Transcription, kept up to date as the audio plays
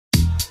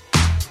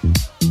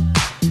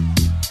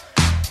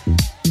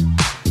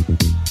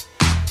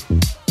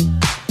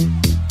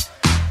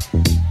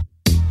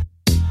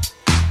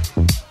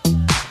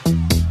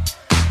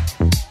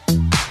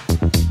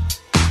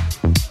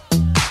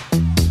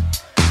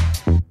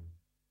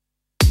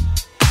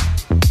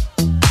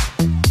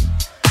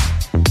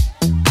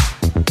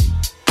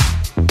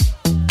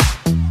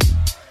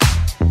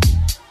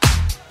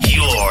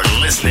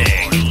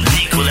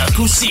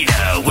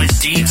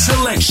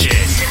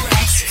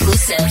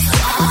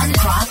On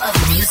Crop of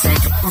Music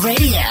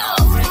Radio.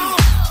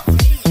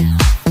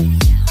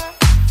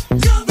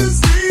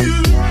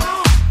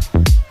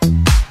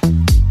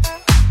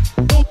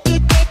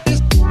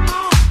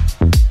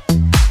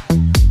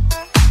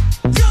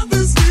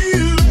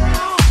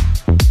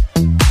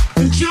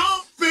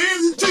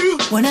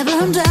 Whenever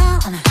I'm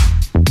down,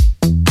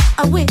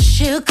 I wish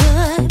you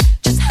could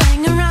just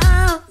hang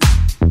around,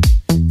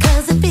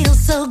 'cause it feels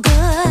so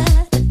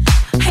good.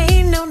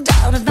 Ain't no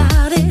doubt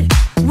about it.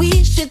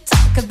 We should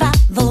talk about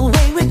the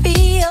way we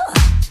feel,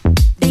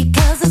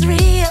 because it's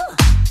real.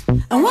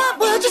 And what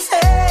would you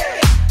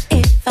say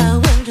if I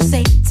were to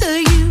say to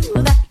you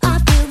that I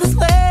feel this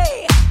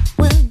way?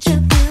 Would you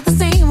feel the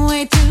same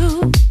way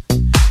too?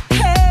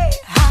 Hey,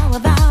 how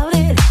about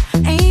it?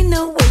 Ain't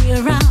no way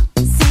around.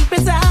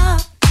 Secrets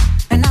out.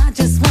 And I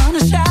just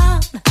wanna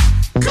shout,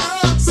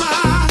 'cause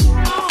I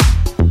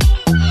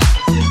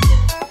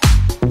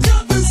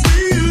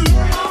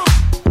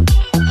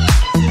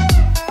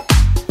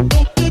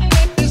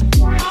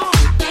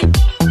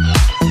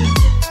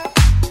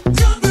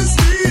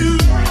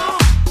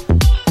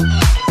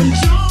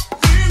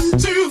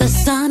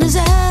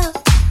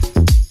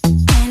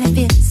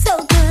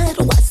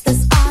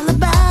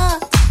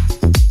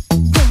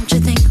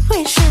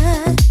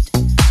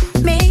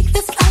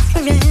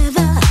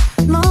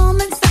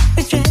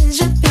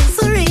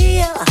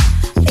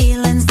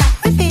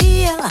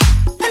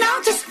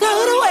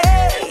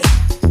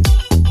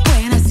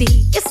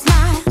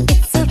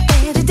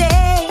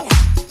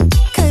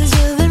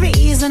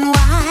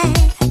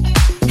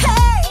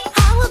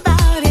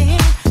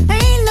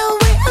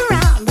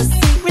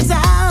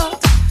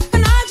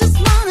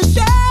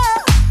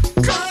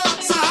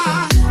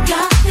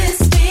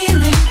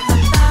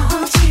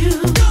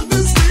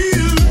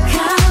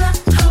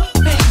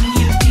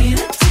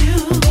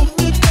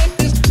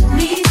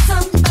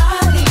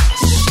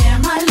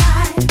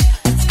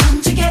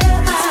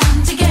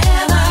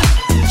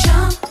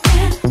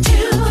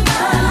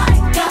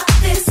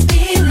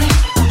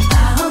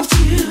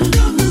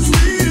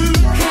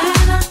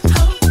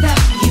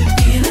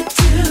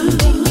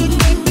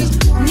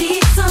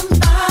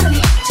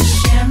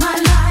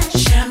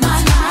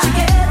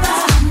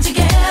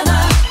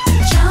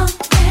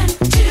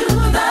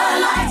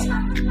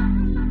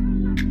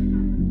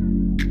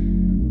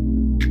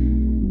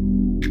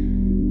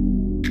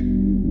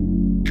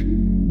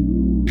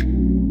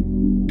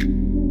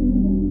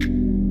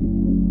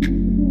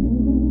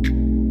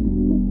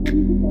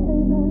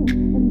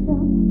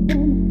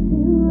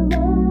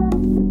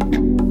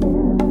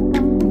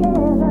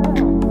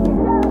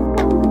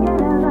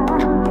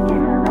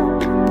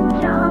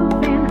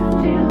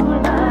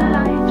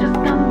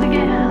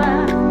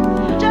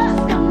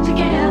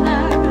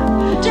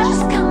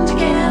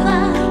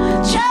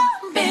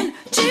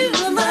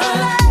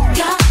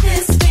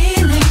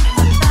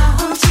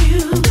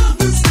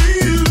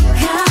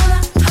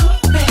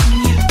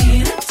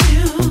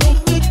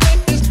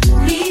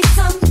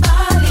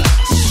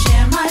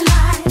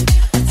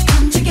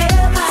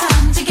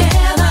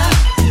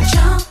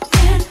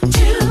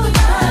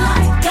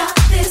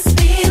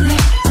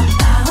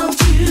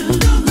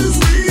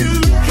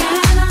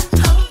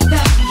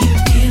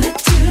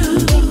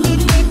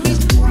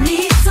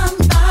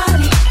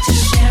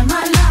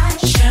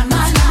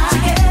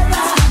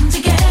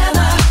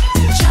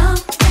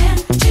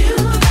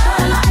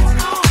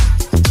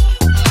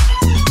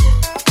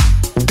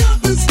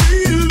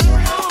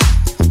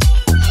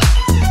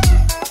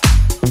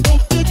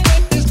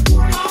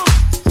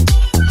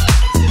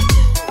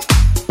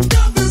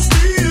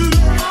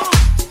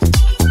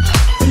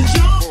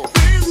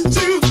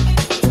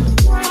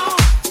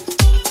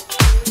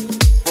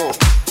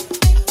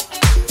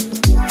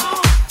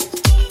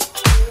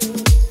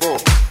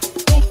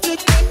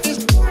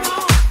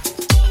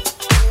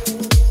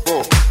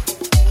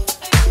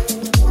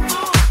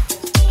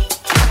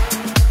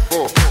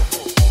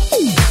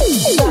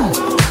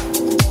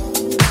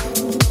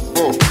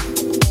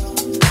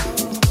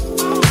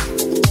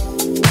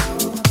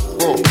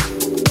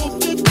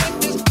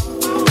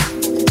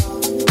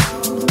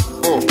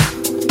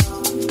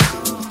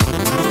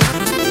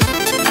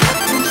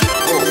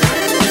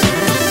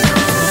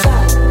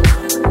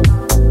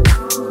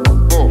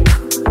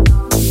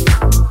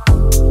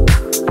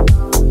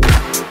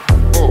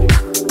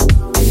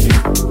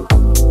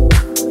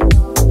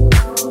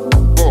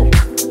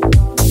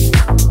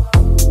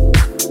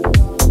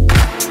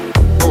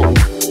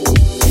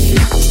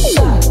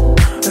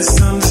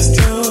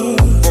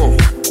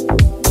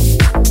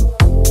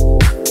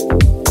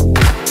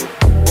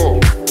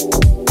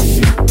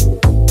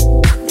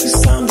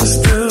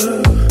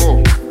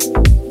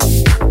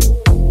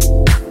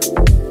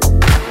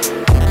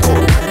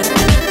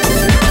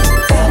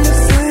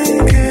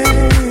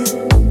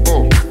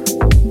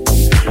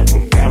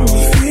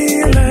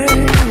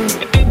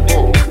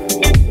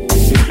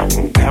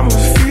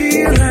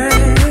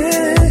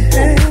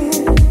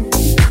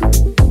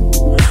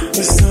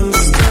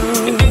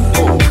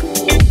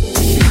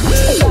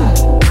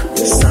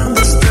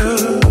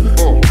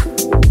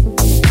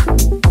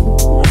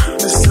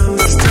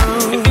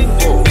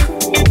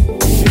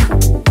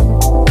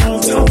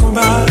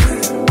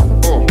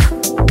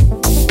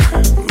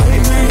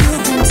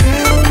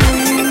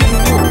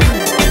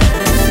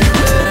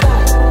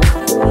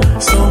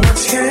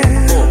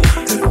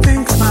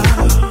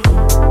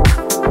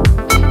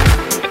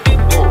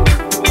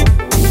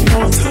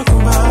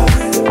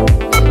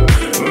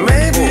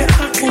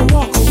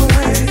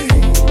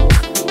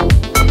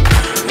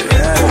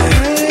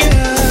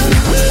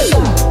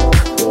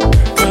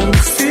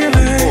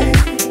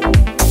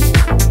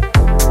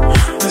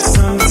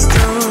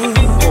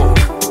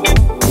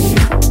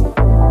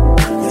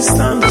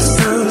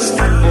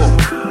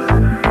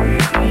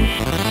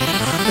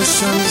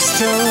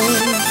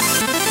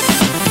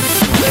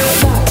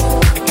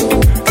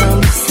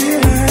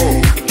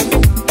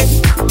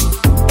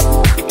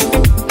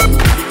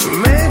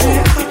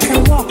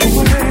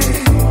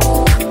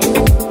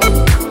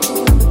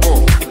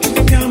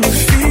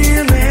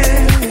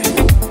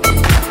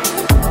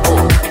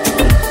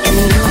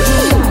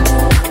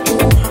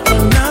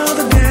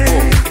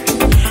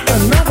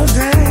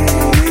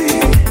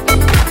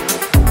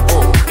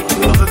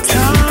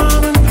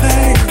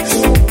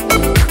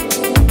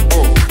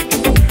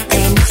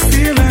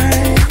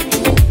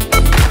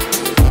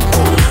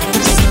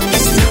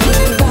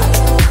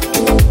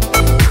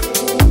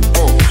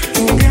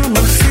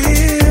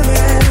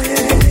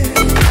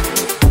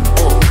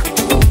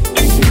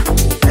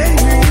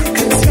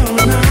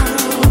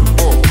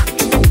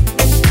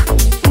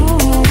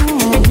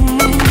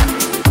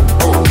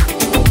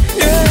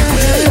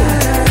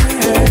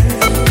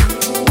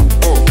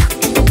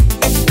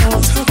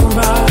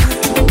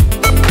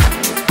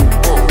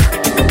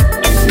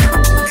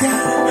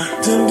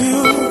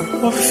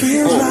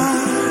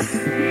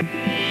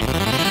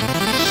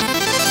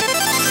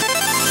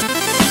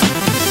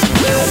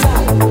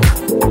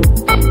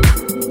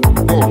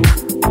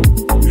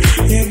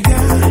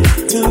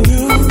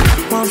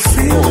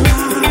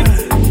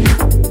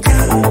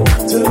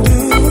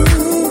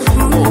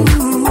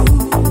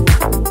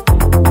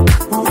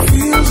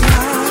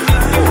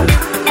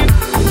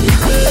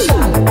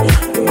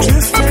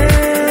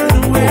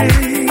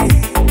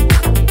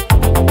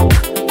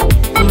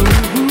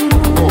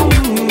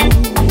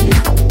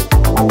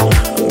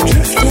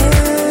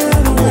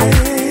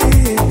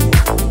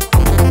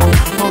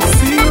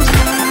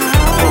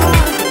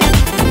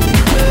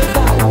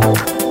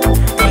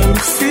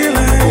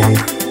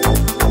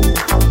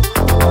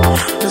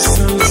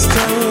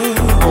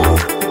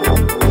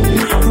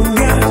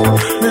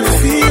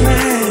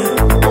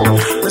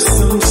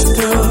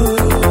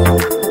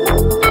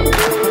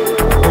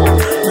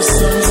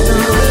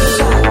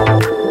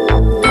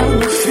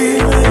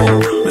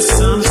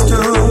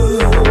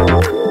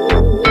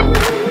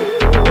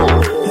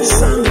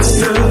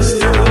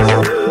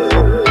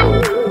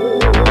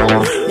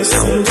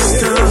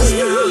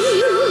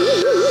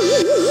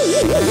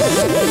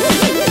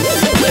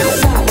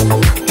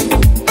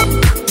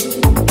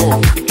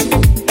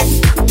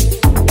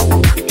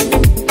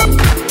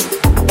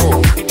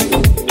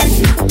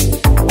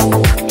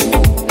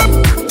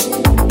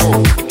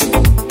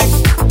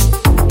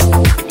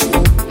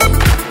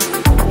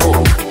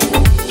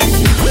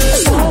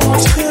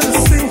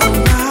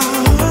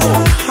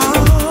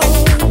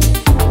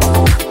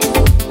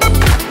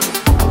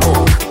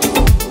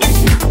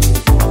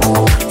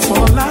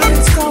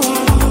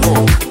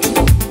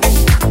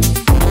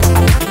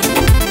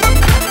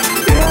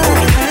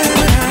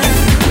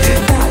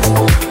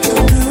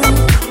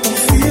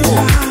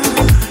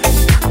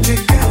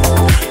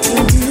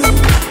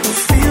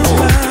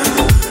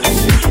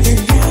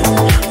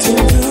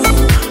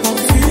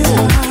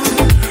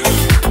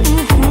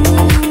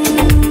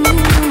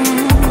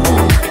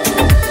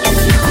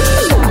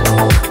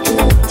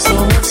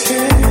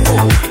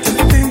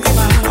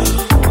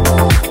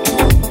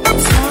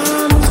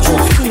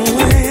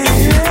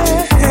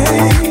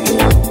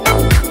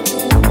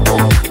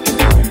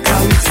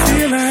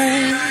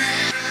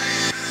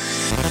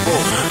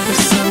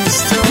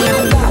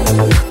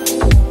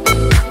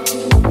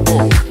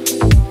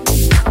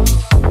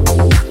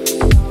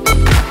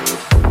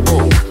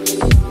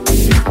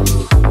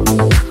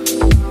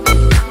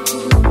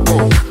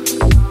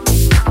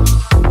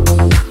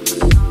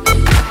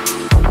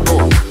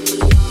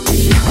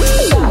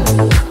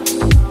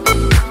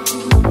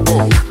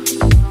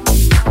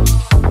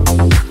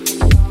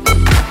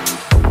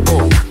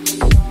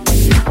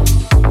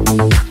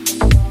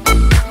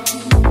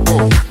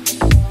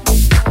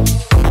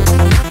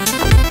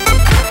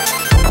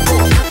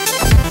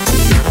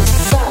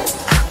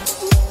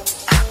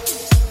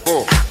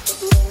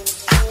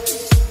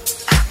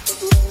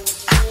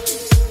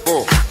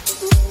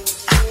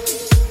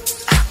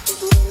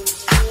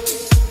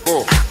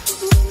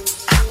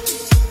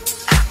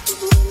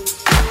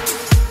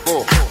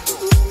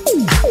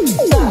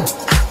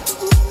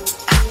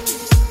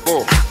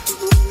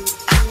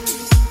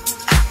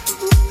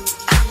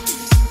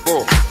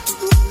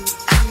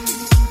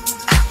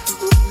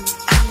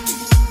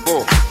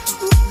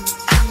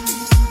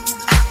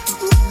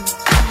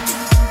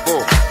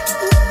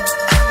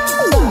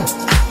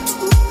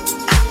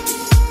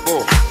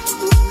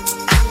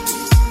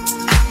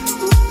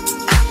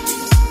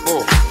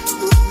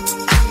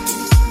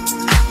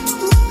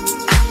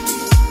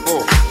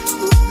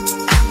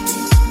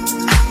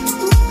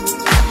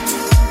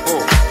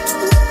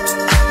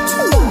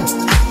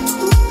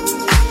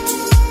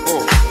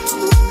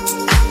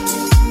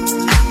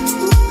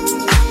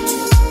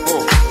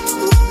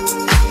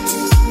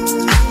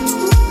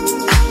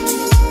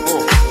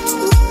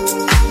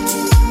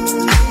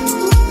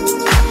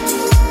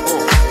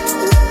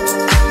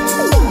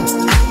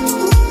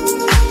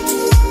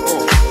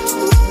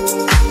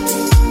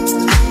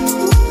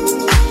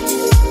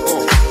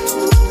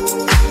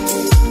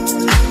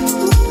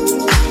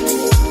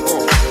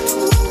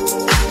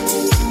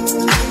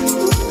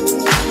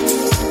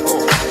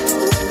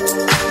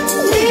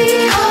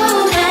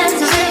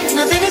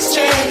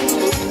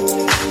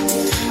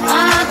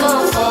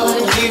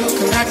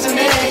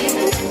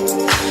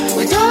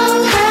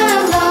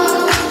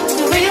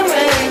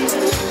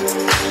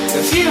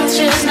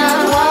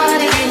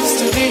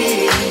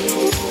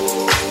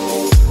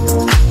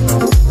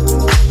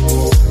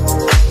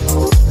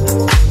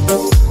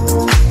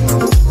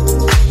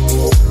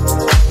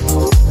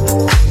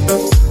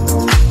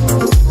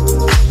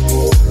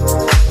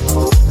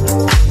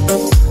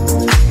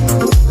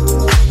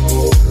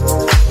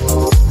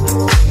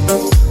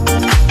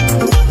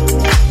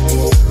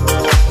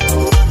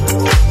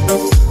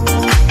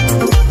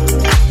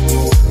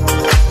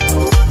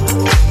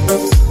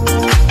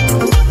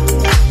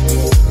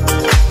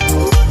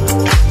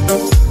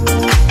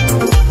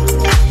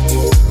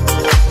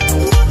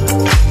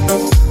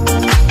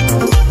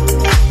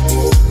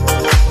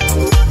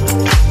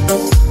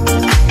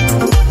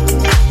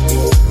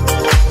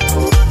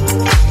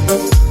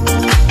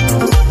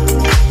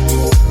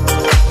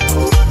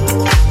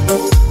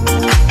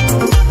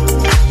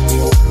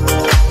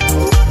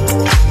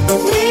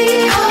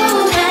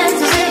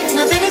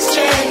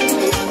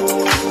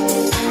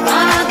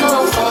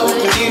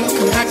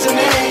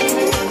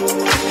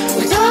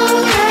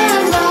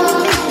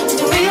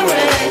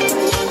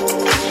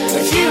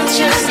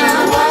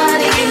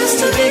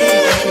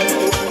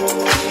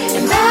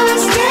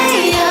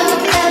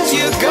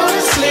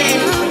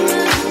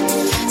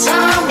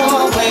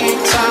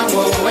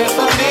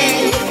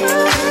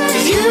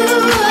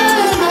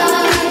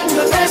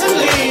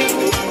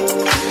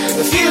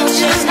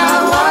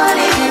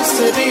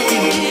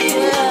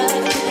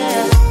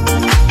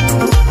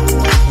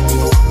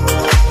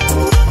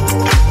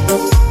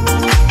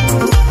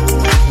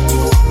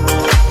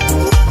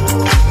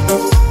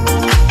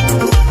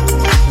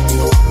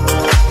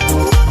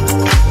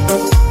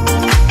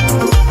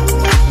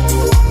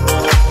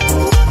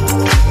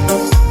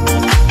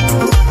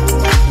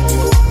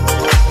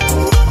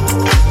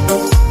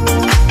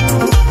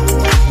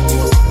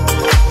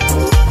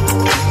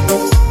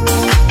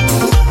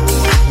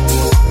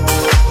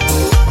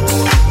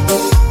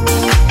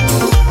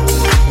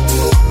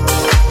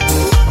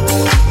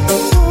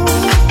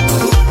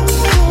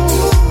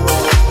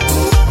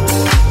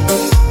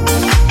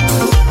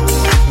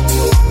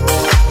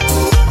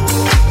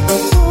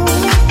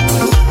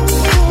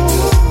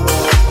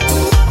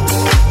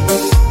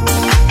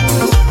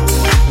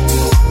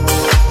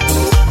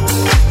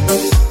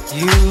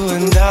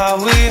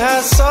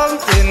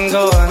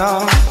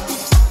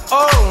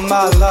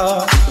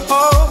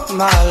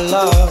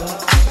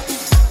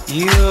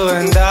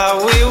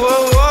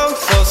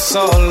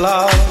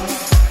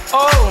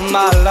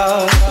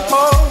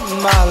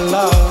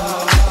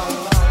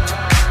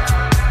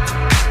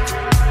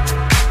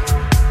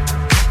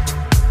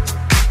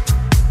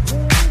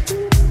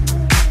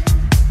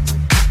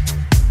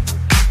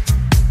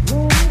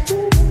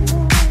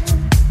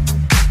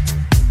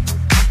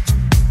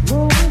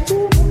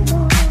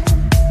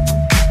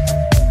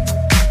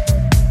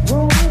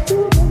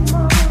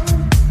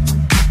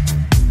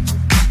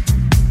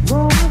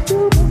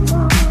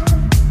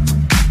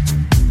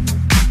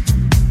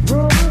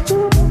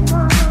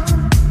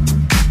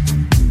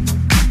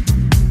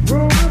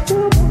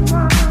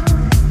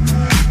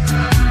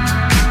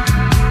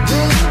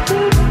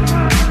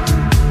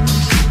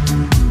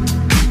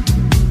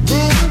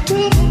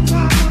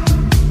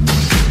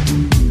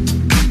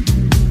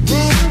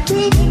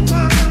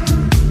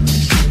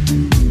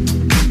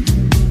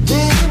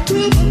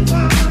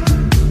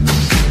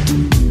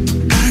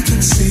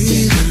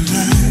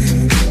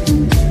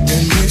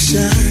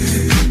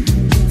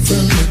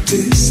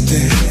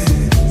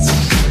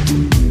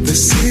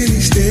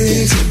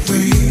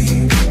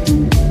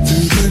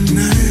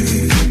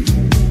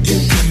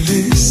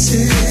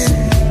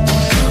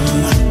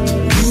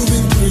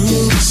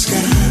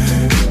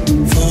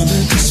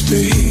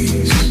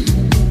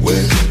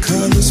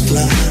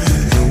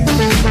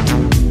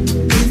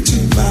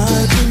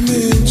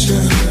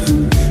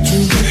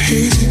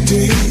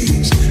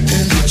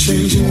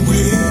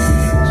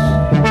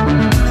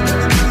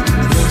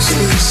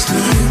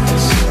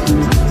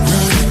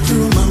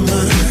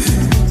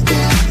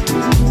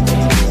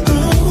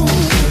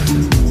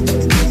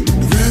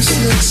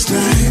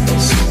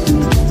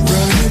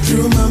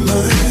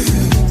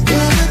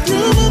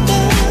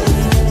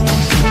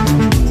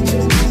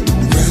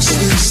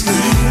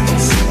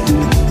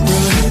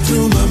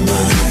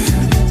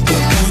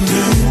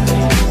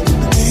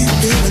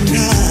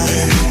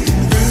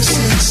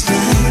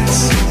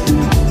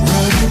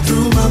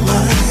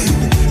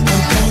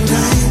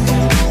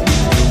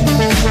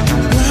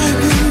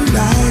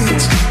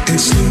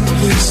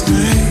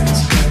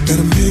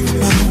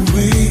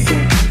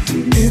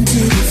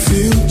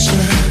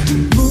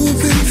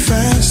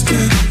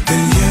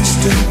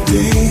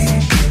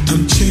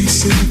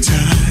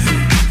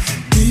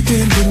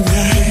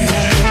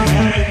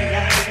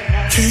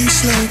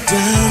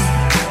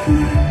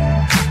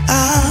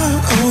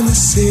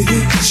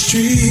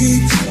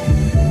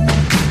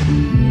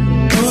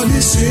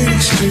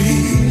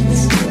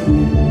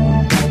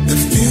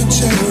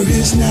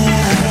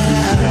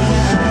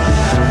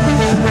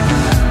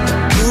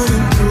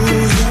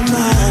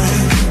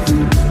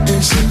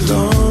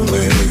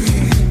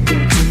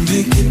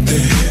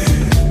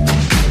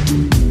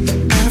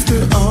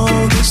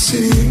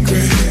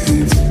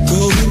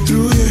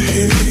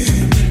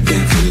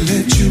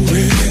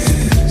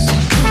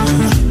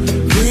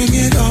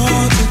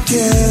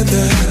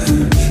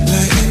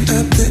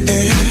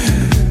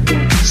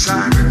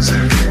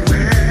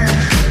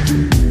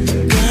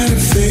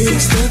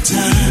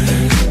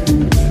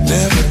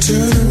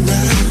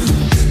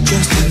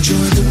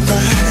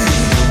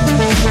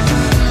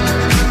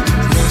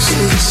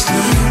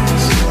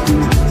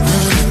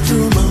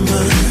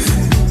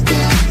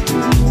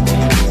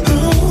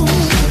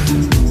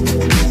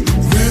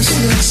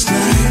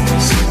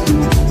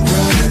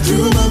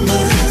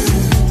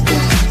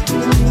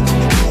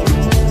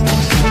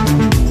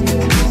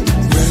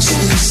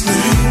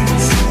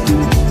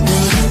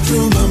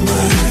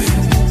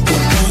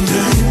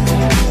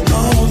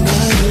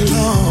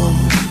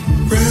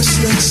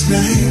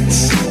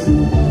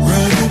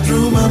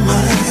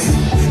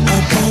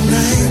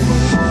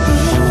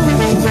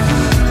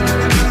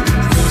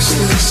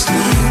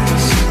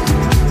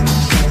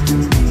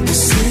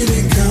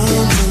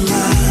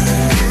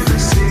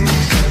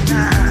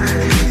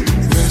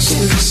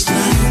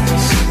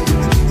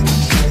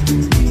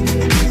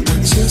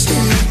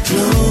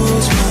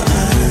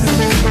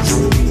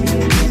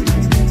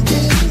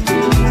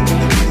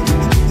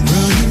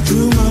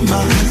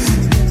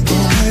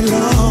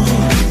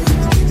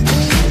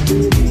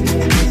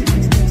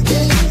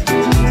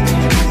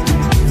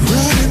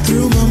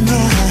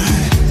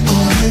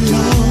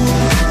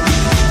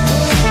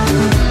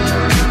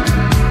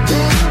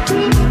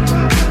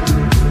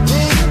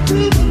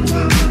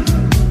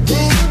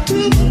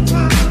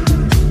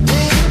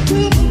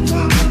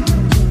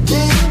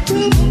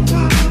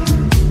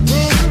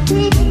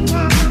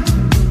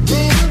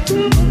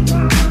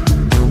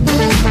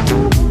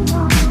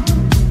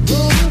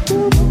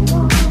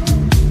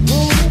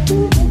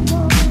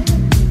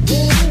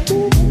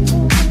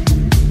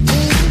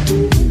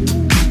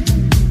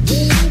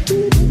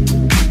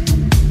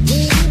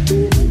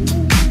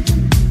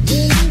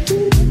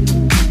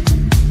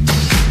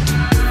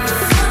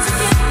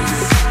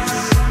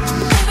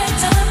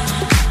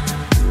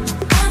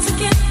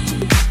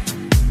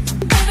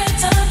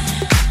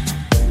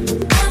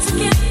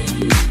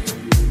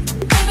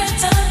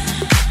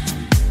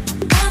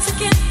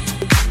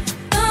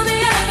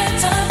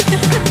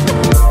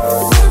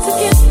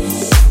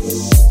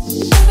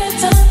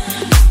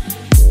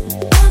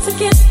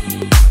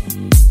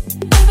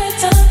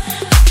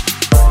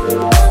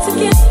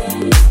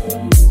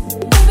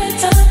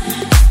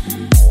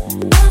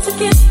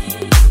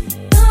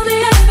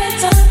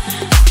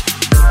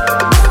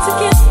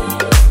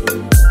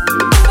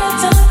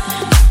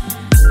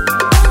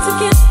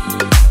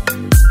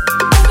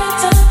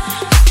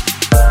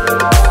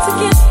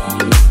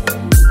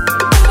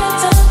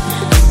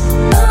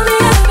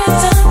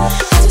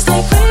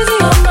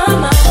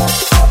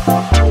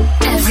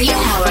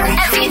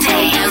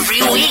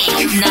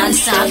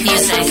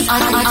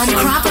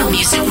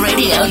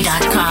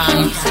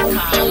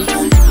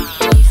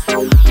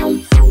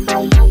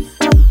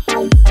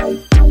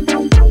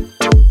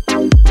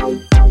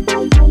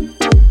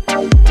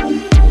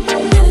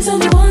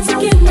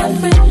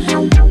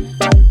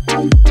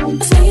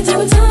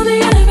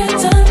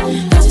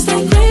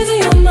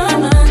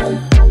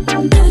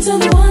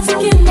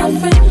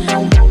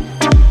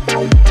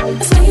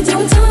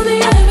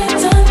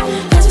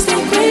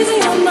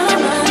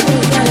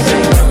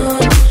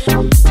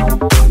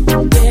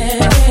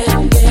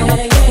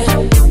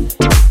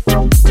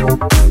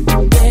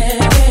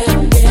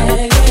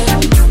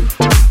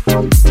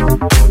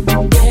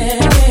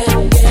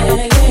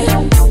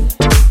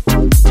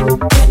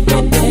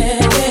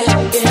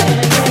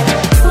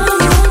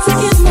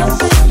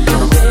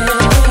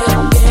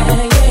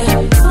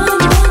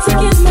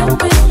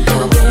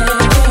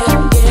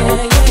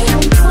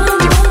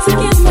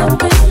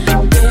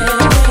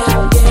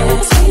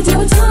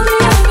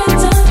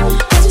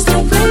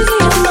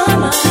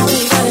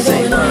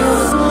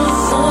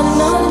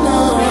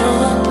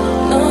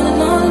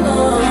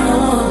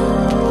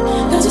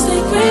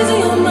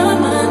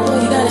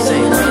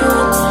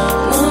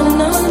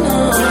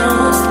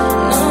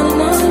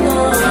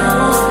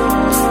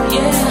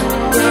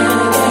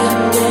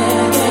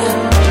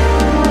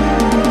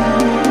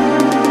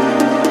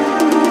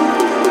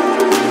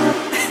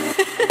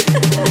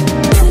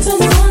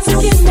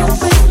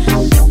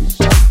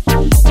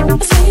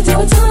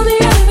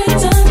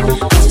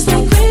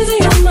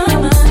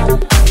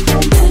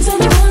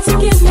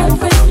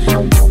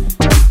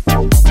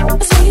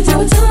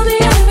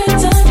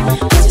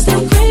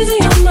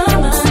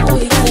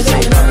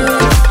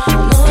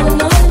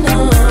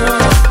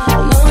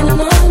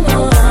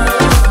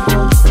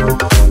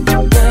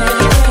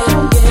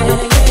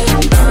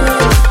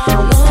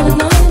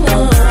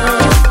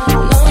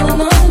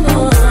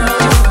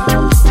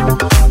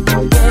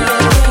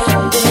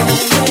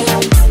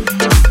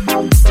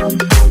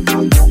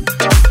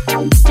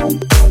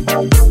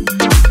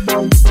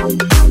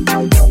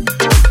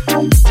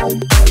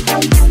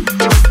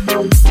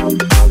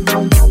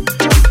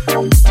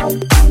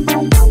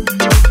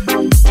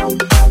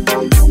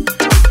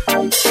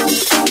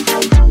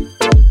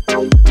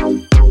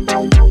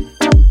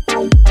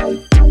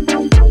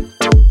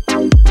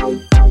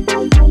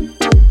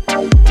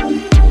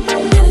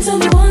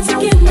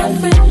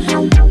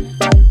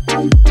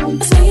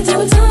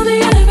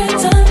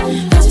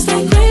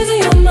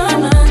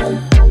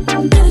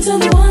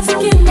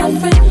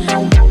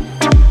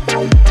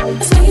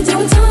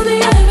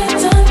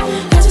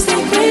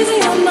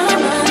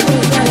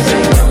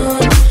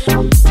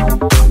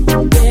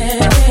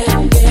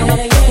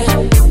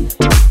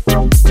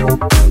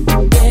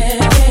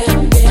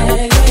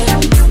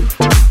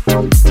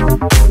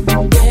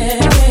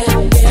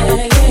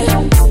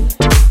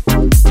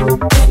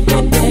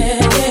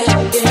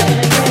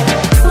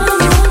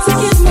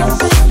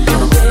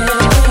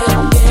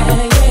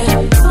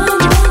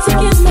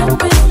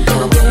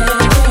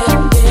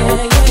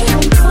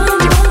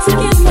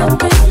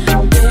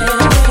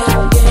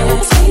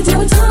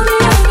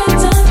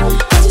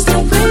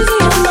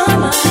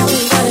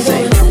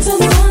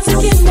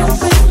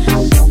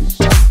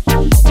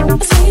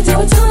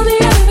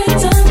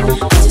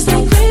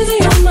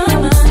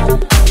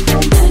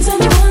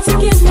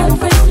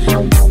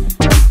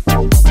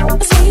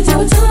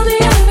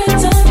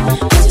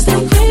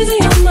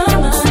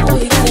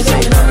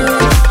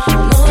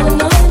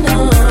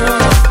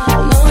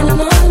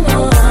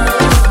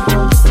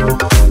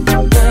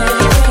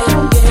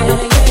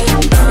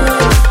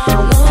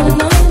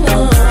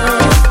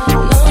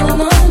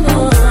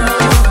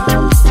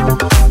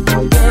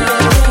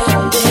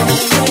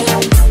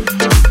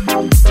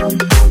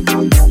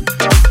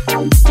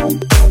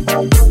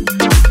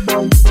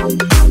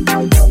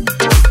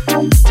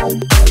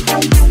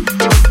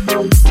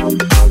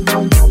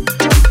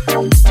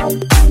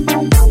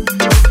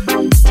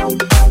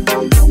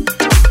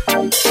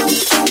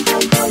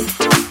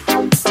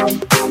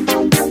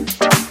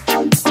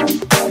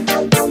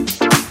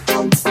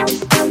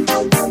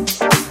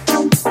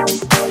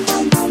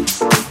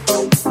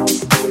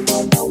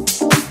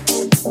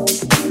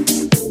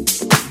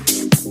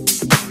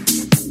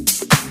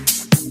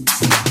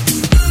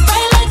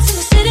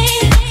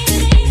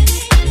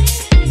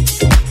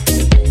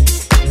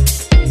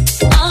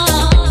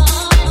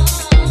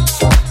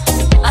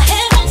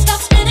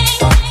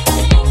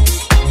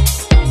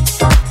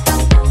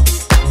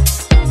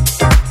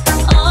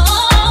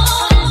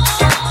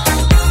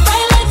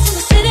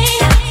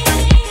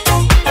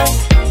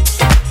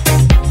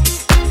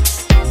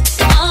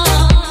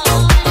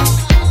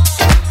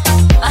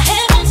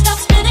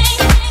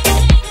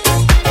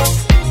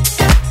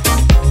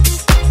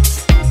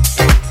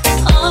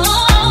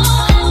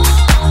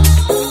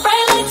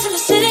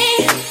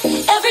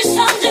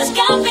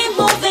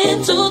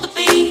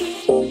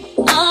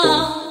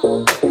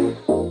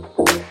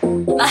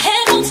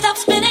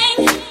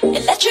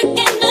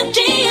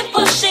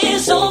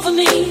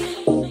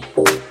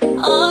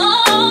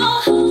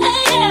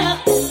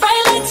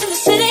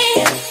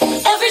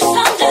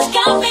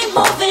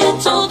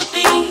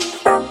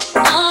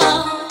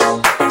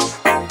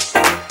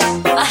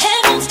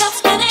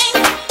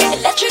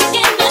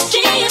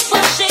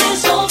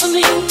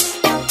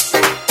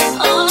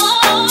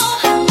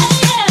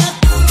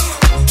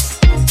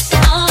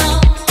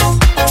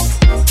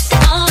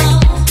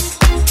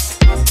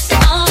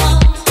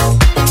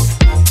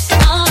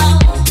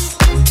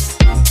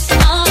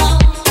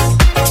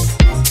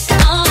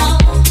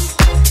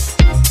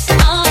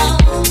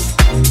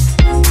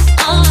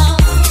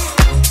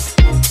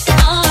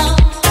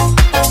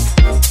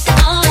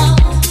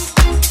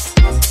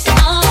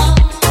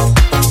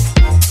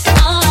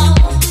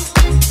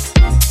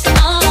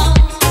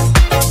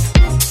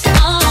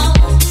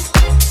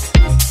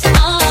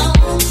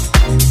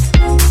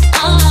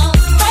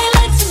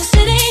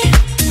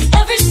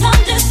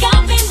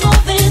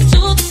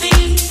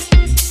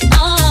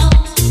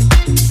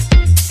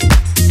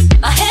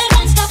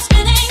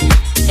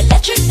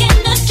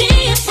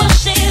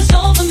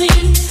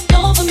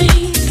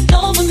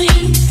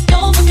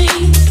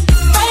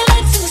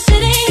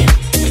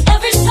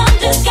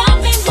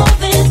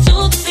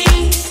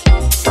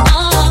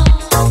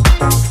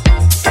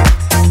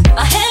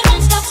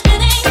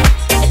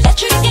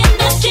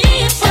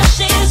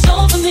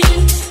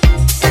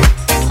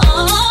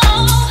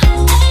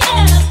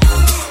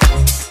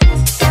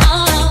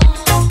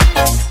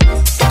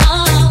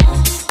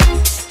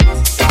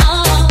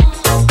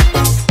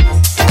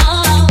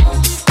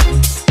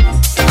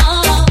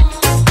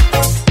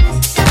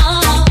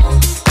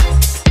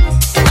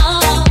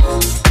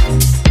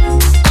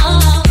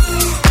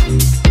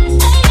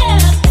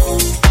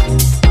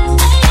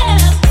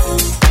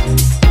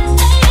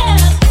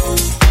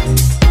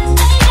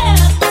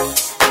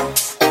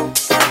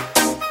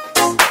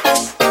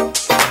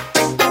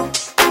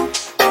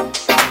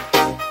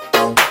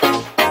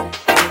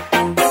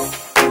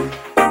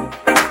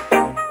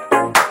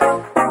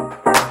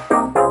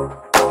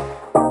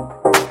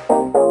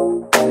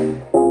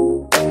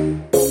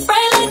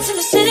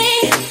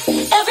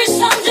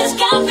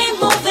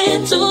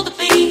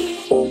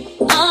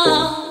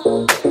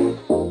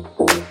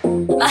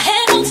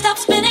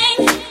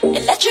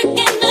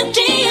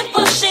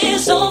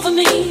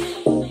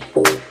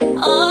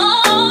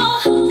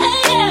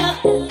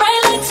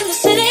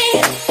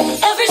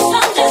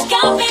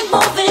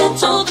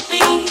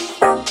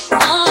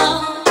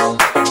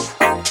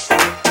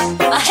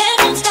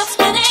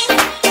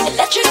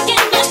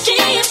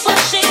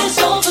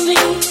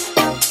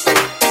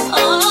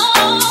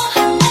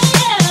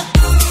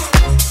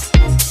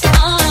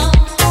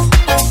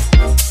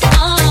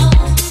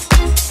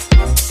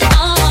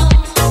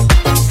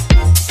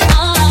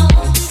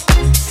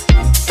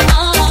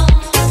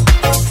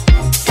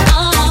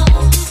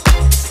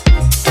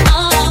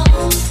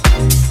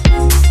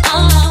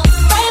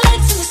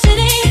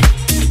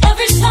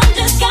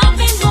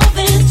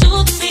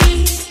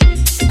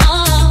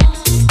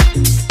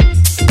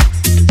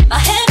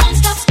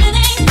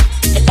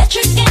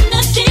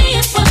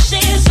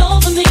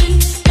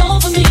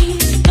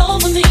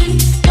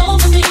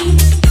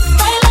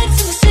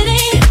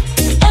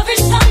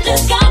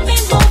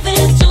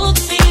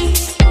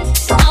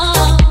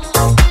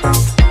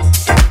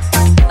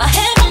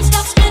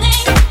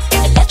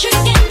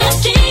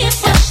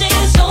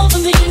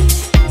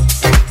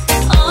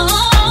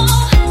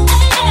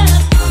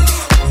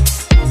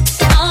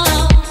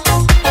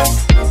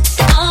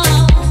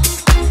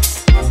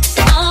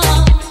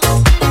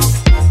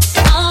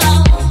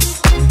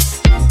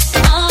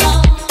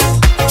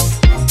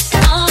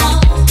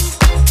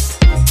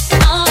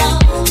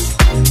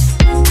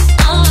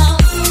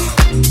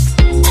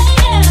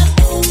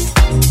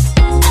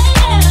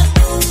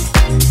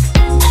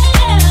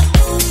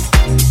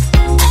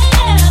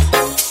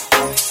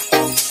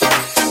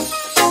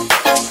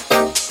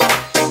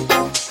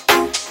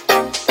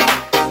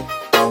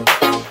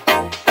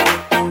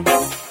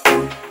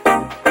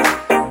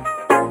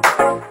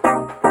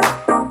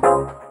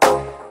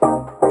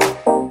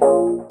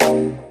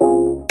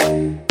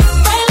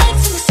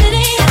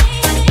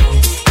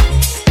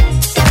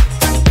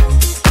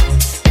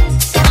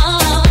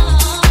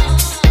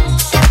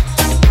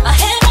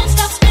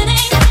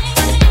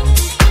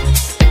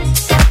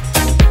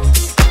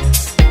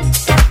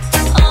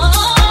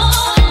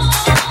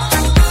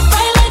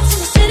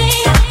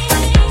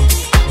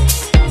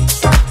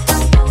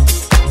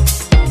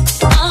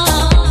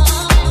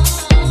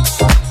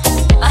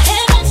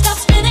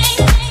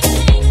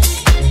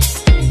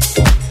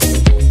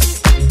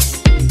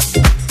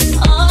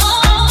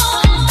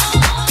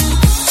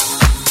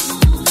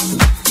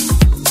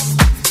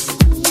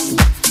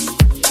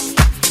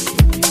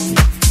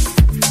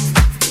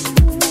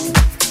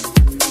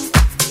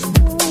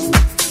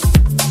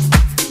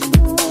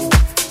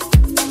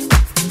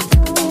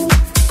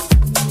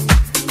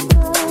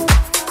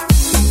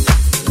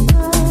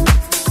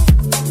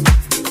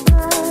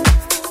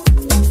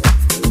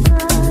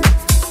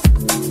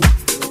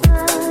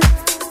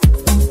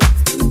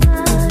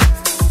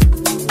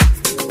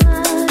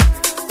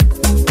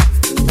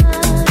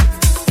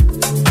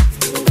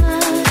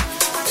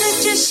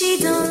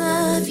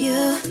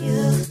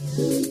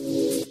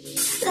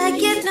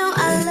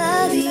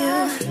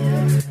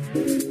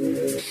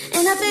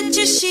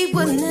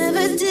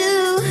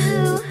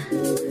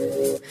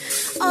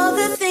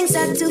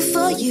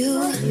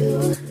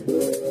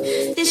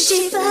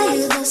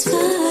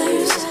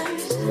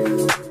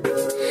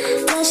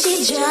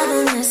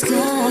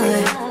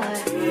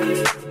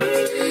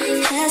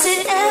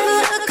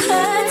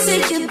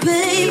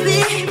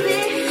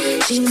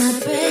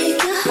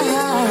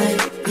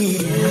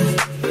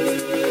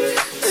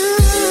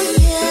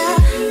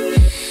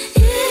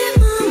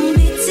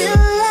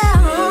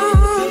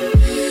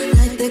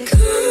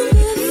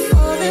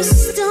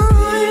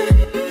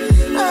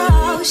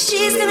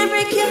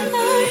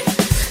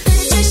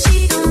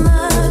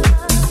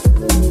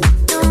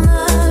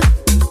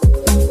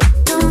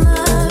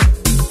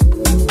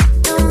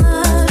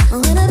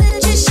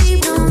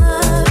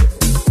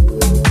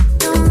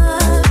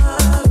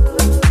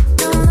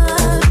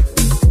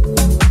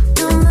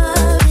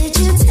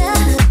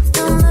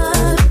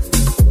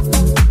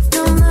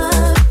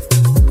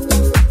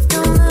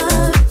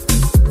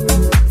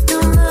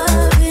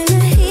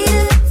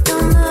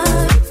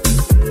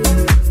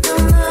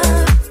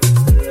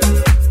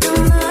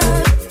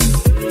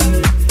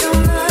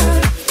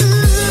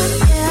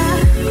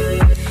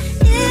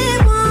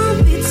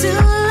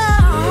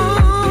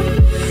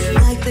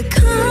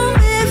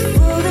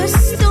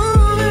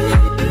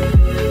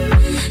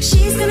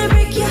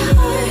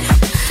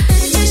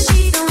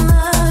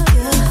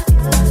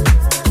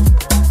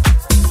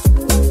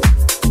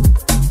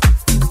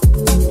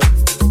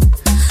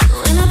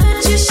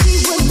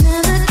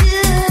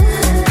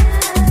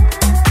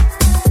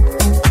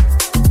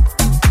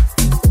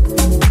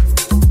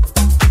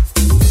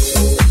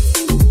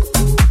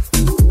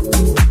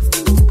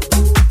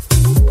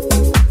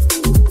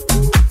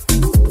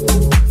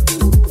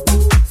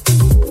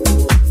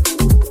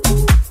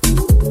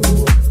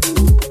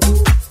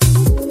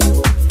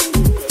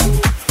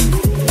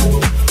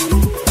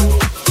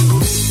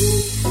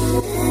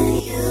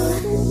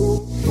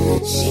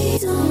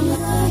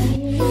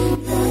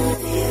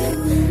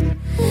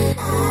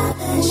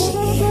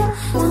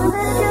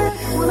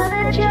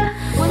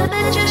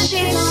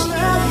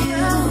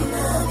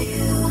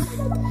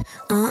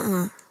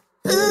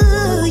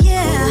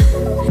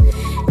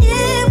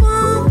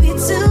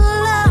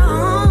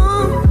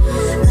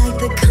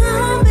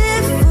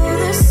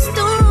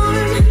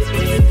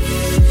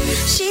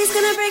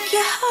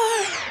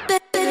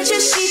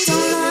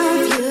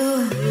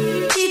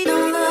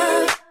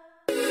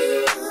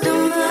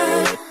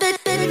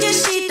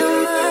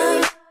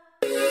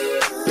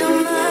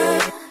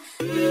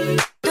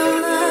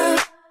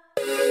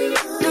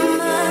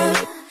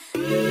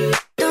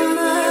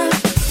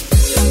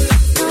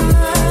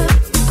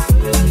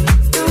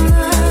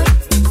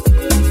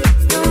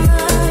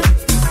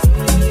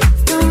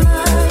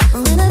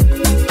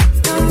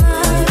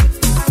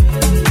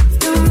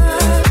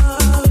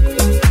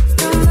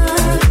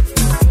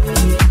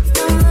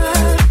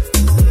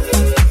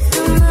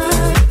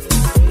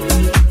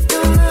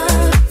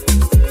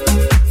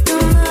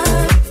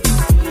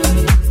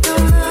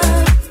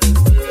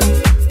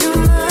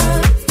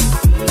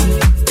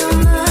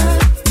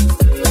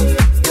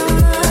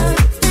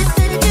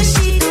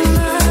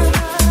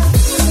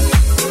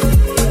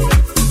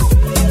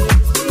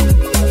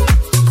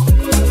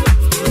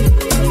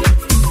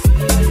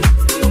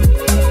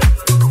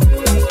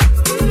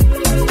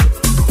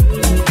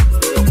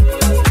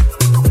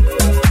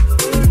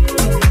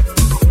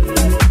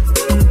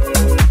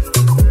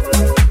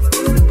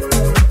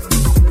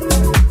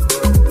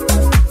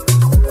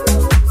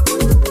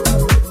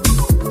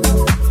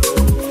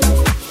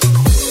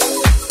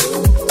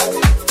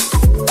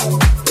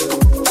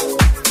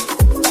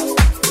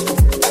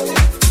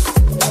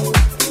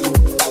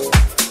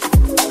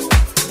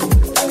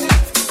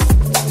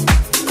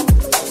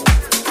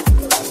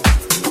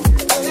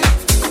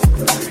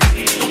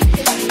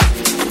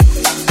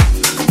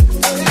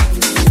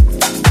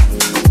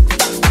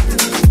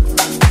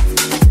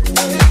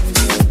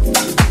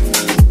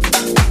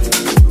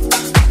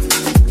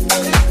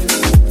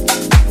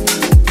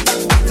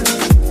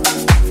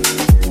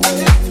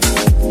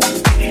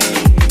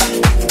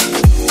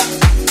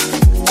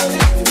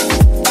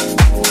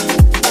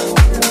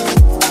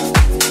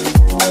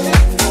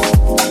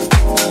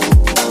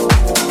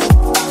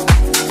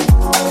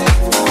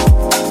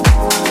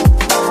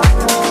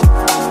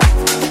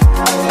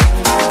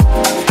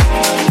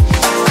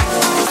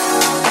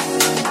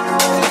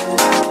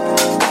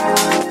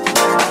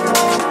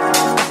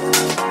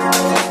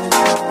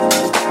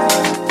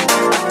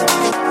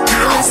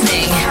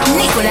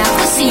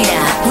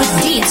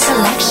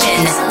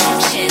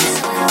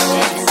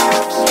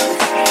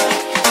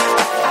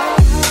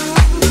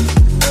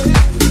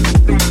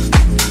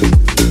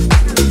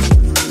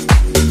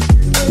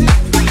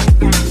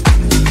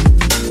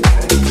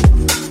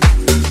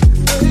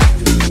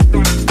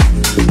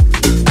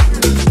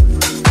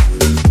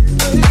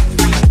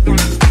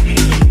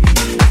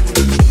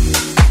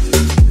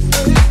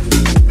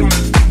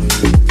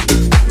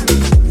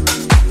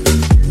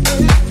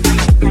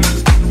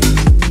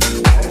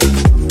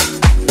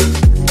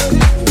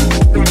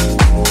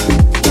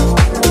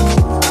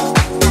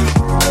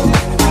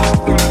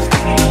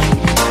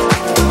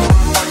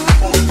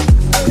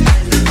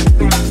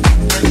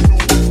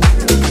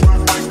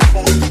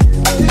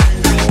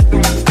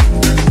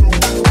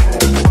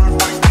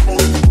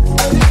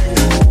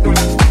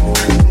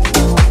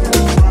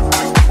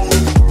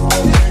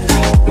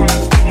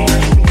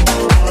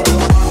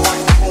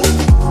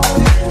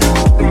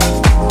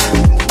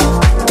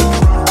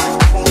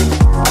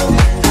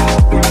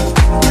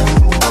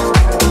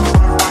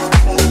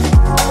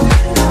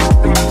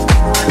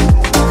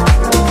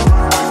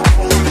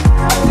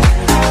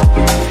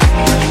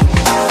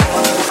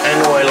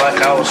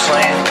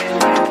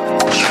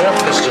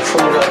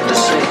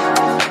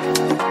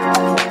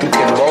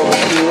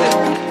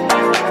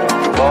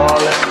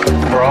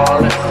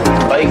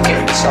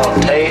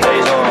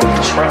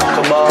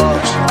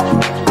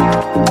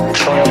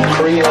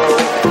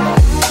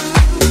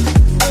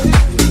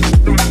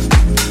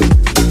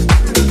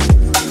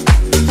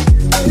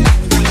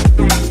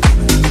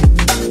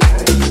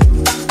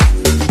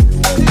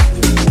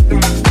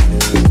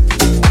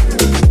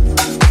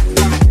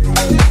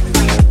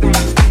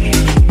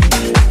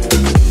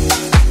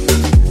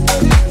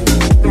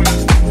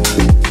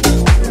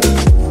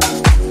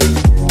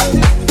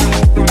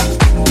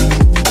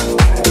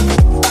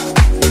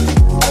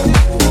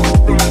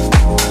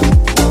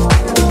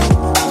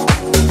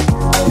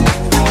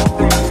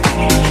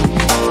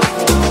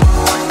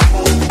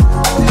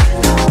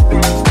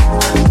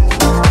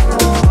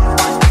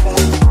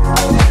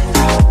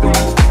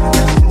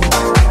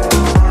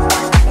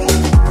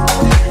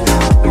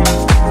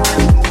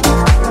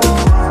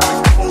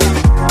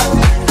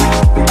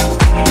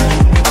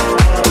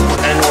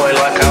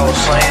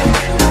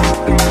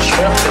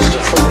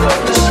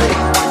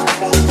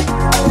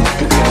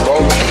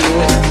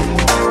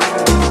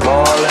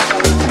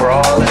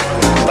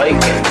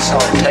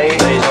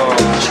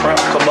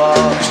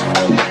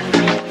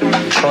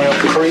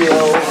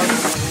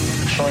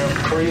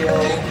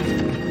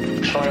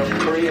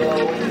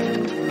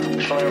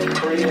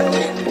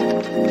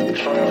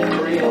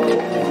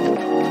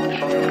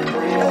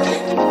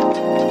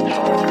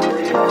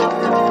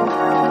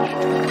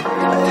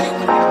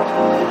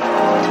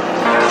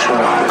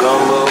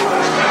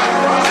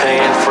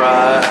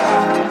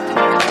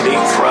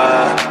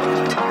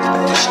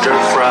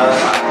fried.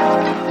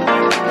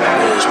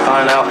 There's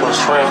pineapple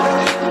shrimp,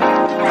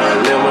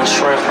 lemon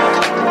shrimp,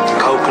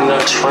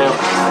 coconut shrimp,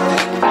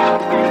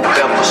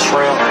 pepper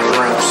shrimp,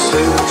 shrimp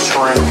soup,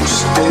 shrimp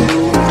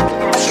stew,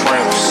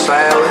 shrimp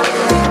salad,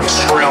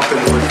 shrimp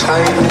and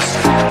potatoes,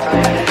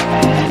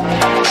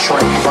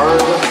 shrimp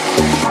burger,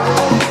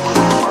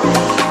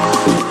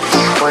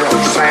 shrimp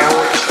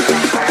sandwich.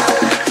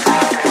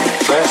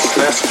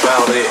 That's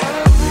about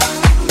it.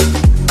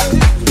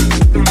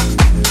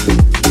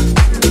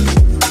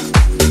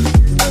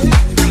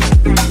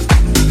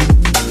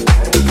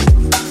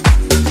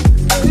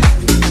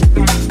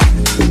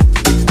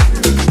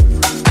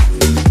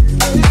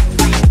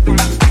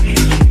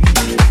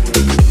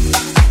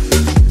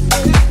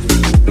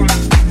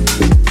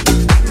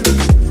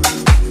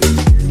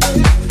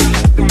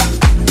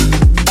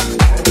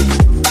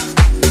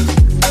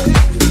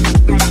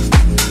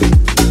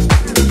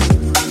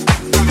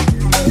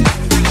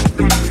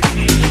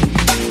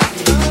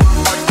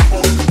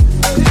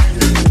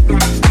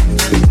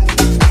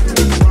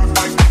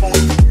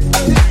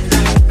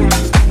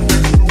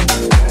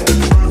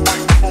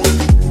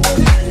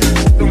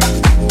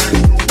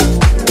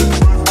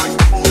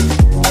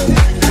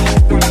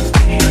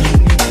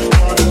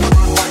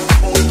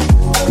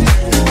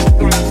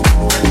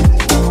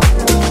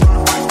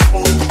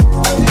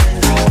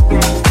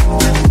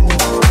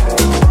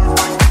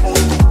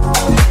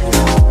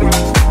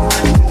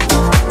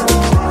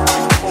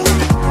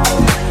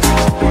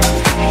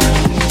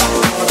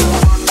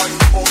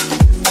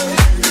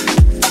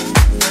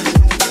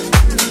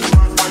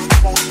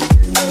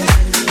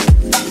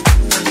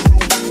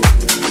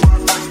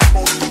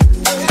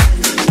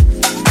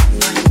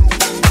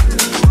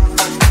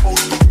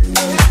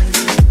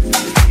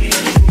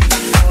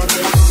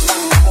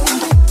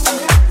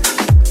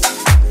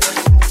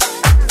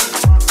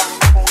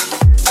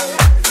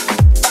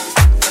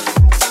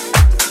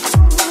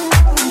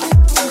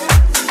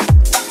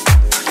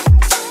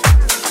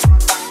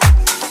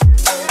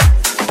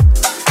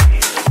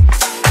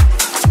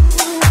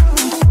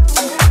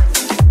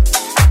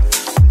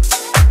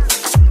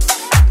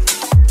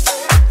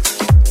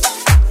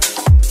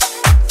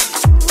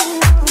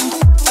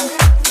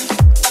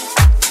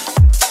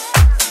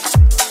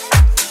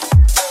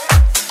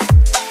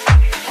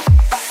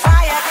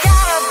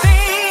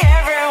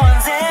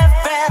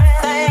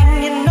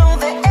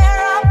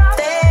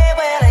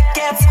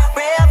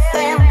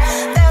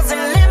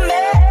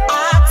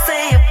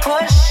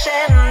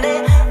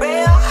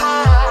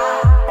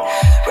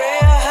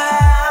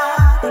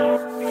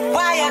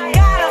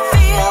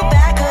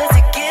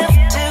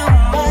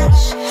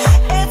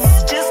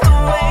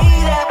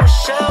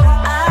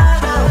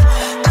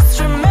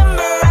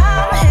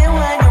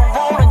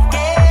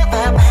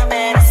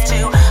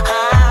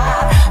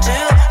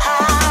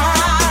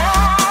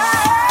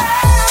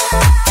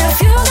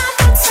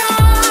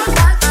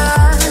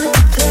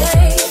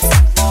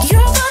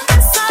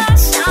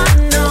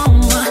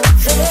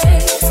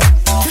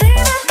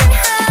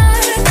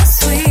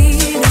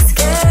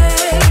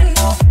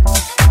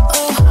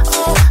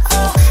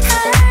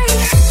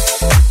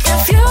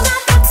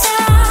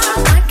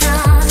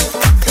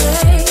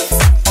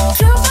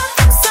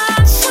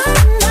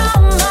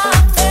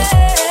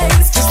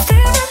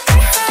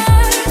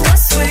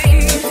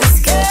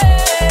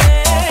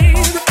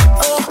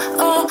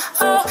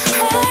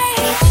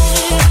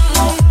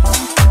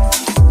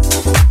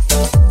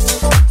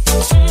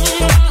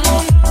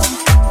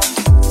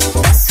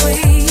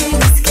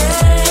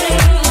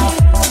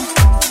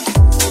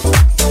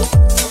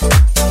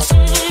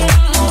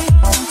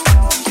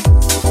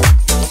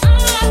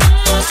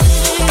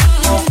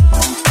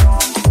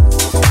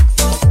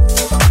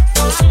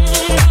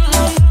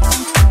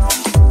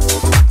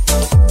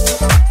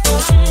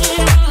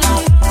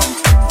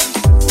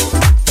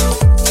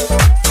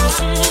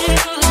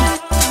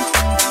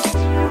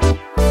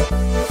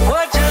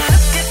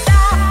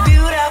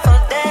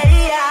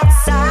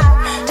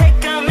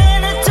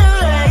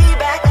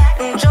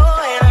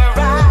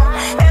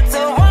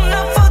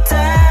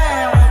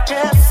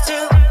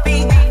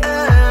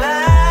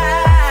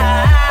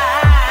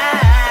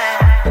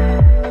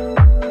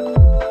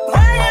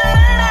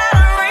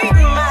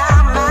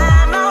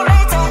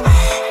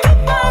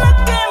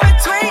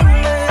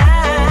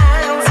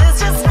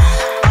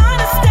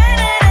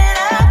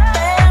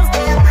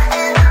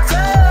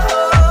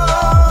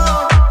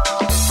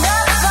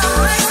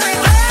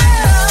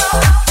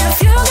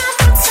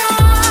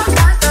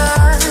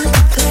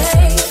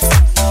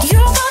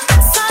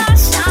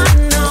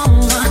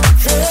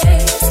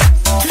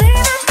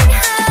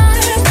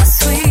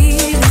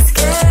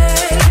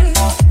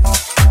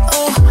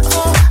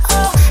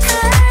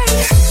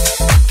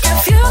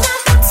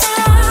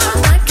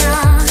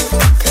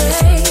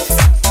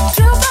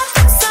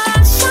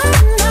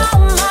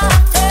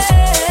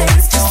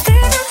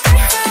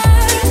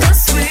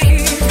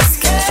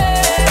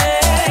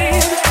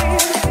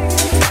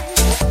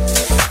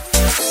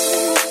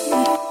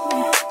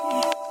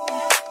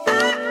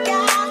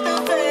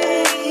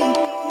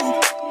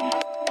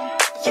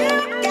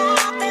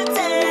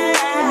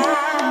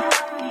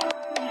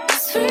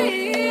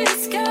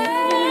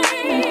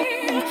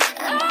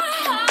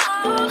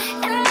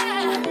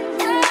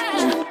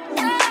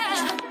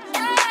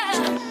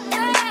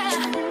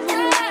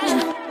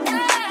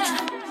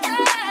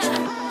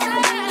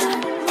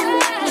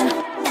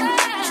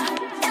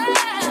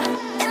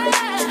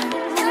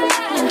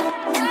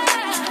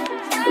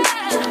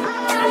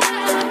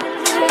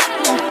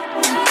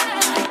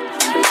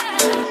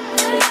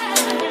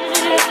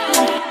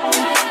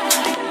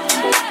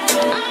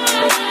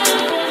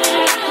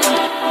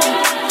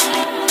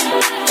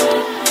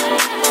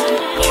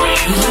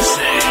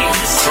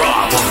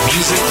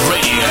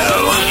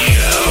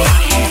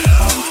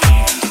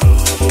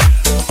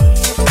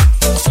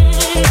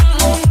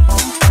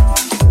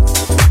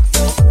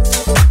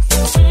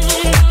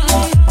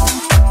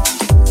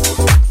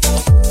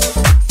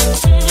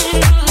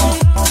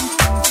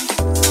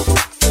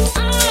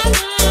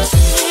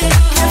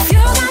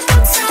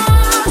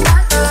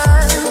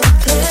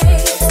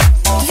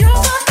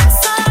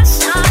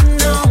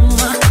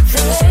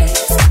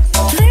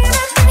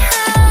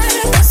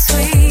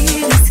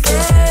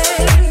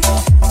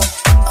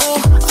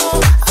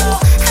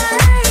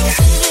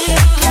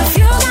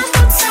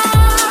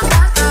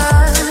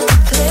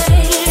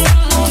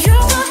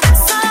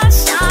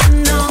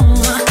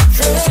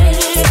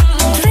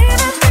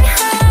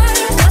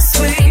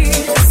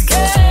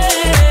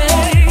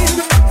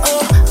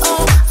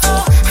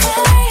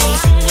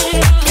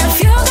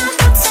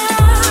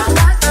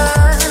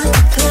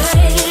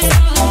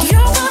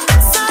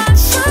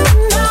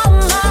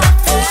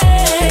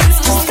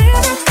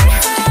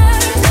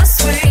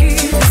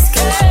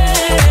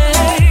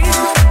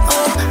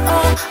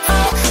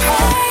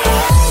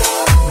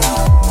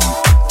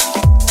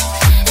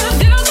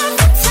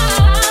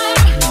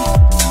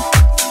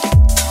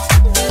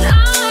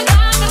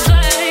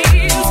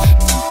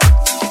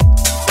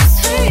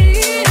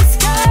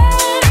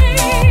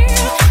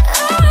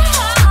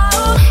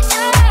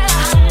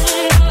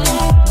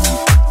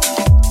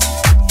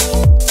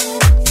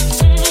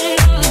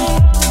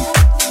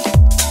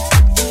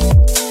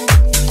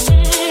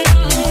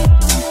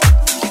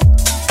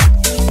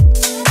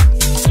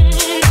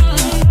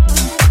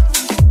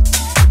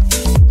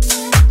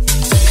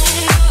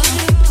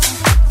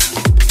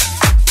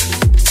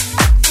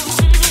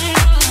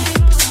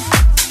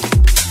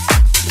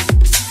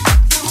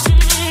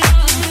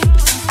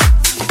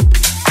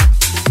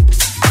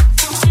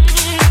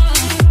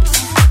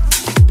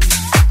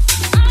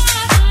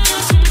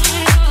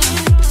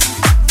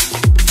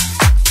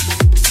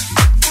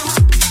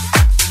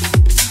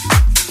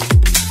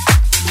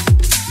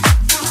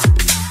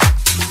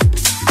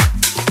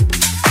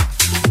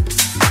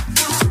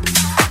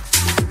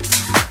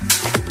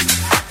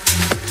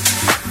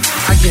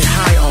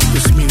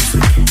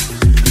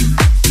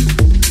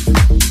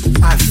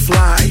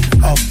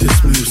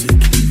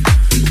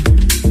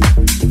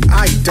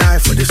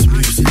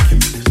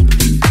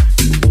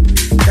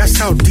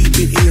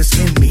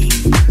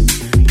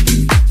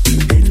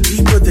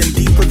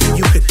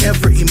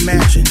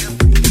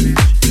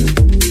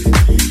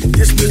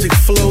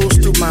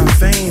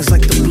 veins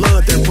like the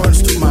blood that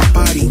runs through my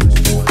body.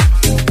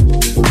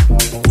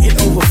 It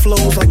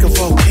overflows like a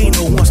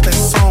volcano once that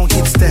song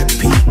hits that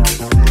peak.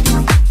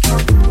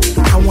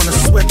 I wanna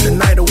sweat the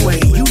night away,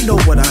 you know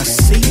what I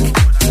seek.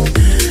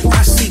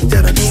 I seek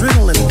that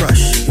adrenaline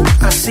rush,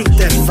 I seek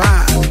that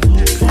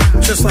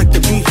vibe. Just like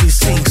the Bee Gees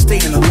sing,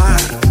 staying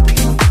alive.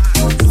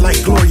 Like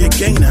Gloria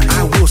Gaynor,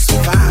 I will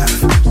survive.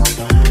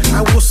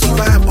 I will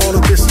survive all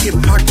of this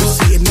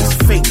hypocrisy and this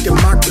fake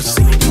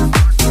democracy.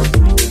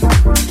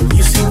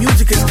 You see,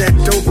 music is that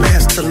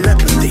dope-ass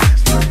telepathy.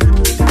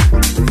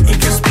 It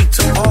can speak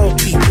to all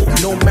people,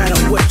 no matter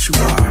what you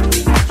are.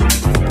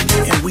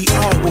 And we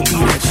all will be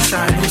that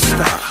shining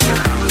star.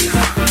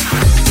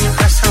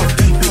 That's how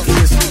deep it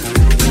is.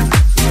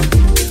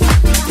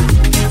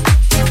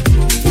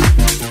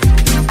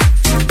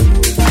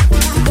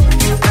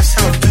 That's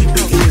how deep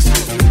it is.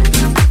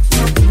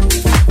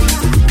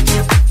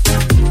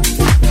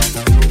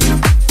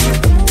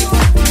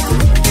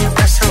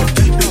 That's how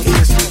deep it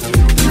is.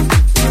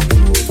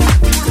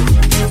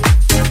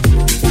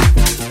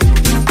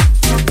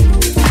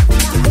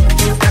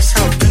 That's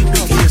how deep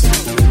it is.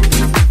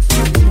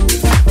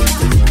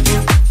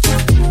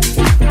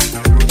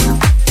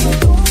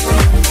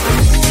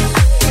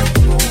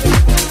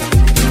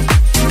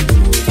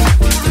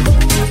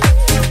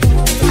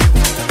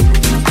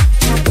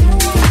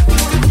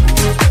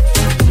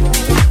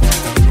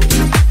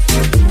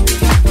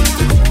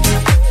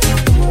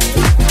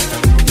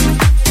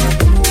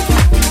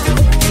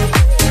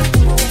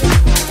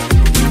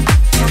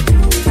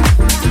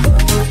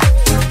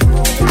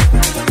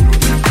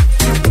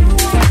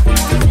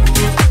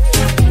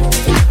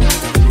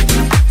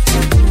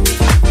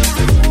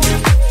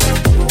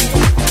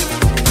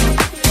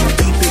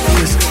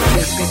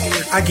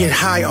 I get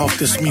high off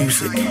this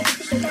music.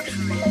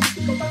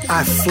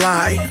 I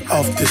fly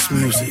off this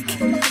music.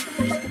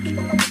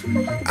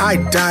 I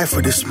die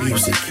for this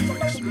music.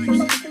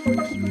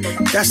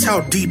 That's how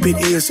deep it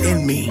is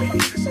in me.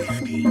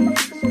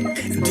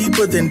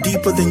 Deeper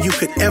than you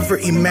could ever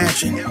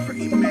imagine.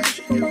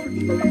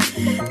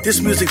 This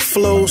music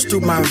flows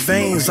through my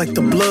veins like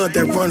the blood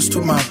that runs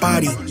through my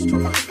body.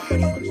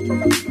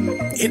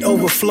 It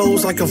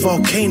overflows like a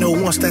volcano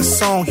once that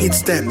song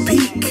hits that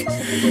peak.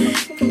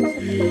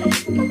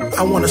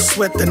 I wanna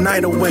sweat the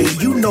night away,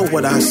 you know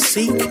what I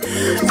seek.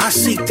 I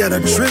seek that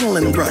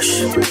adrenaline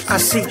rush, I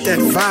seek that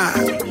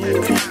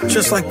vibe.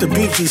 Just like the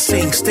Bee Gees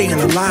sing, staying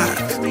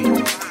alive.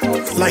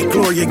 Like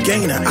Gloria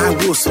Gaynor, I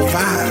will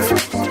survive.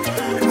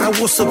 I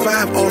will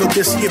survive all of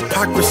this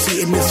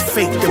hypocrisy and this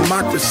fake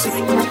democracy.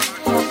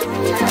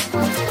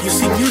 You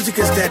see, music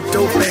is that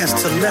dope-ass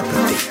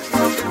telepathy.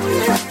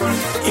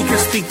 It can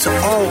speak to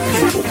all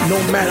people, no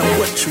matter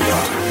what you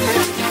are.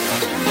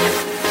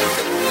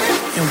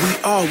 And we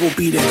all will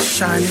be that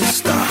shining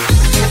star.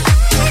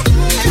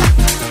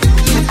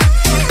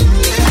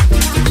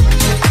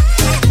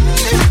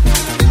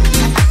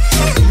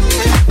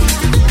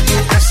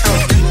 That's how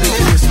deep it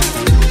is.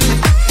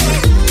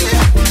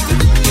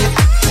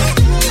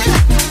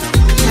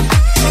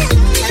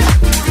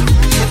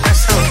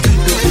 That's how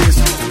deep it is.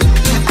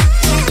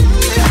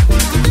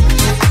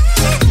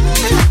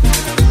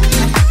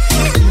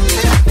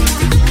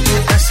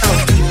 That's how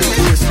deep it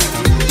is.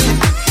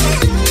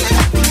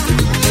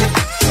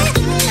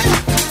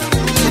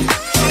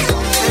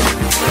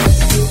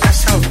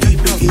 That's how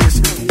deep it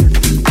is.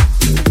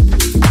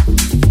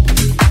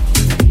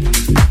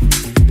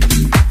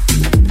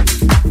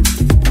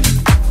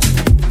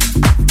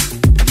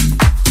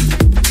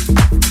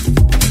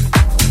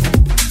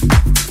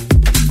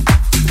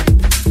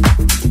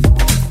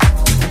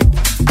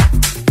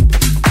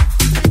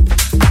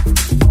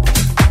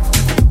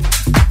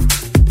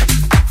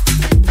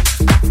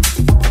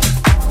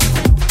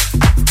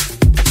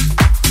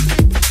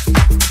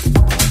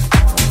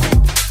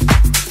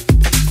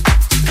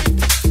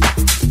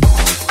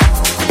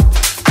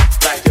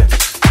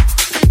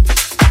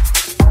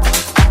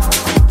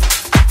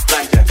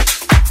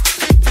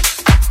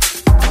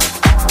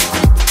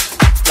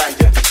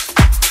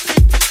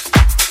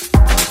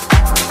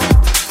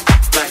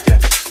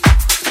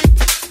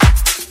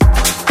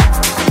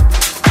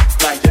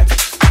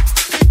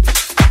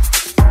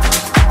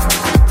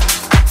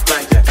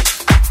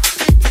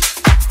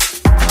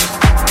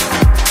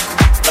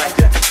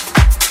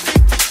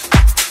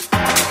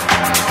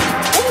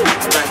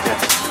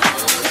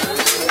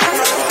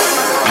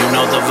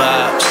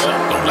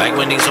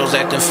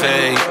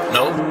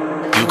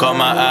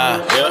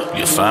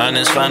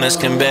 Fine as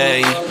can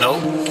be.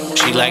 Nope.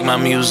 She like my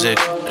music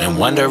and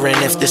wondering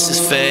if this is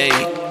fake.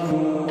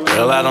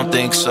 Girl, I don't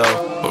think so,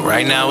 but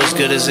right now it's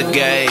good as a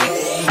gate.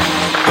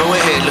 Go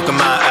ahead, look at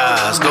my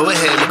eyes. Go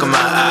ahead, look at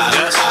my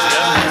eyes.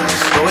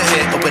 Go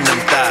ahead, open them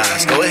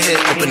thighs. Go ahead,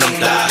 open them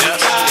thighs.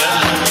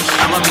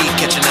 I'ma be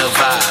catching the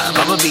vibe.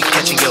 I'ma be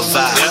catching your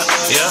vibe.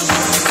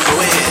 Go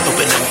ahead,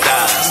 open them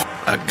thighs.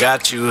 I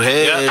got you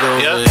head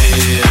over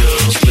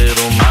heels,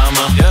 little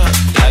mama.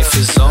 Life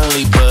is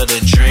only but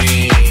a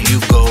dream. You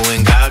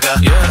going gaga.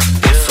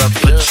 If I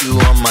put you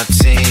on my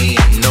team,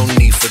 no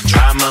need for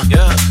drama.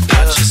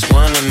 I just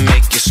wanna make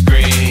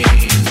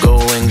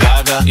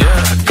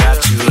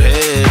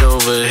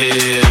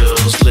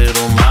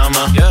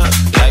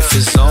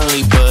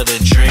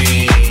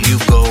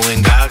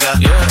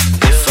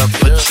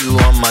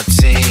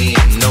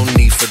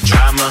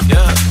mama.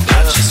 Yeah, I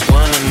just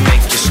wanna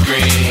make you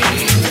scream,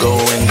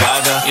 going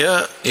gaga.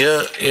 Yeah,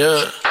 yeah,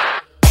 yeah.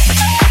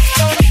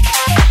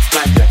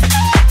 Like that.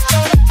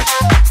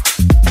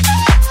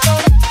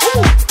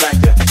 Ooh, like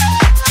that.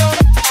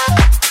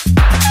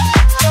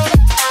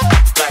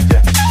 Like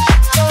that.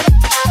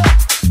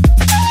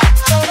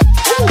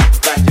 Ooh,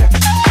 like that.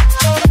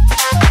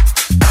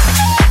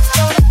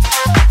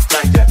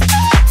 Like that.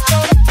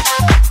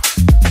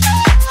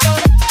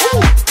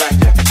 Ooh, like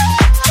that.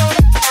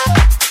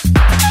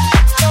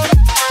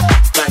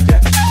 Like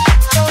that.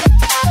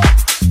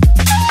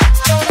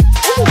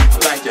 Ooh,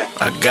 like that.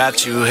 I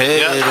got you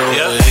head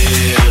over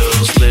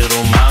heels,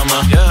 little mama.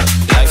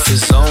 Life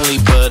is only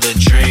but a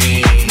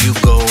dream. You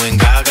going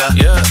gaga.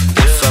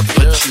 If I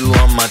put you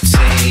on my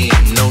team,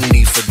 no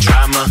need for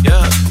drama. I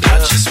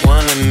just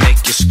wanna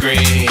make you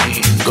scream,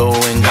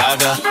 going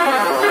gaga.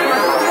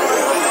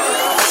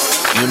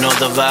 You know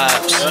the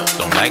vibes.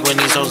 Don't like when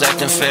these hoes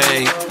acting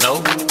fake.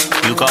 No,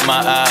 you caught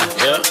my eye.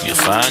 You're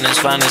fine as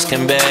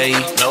can be.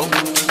 No,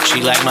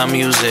 she like my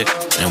music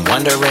and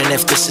wondering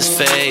if this is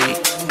fake.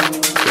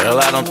 Girl,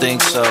 I don't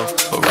think so,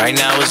 but right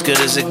now it's good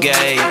as a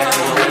game.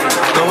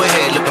 Go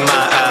ahead, look at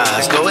my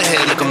eyes. Go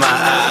ahead, look at my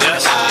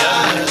eyes.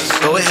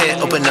 Go ahead,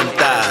 open them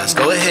thighs.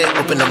 Go ahead,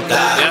 open them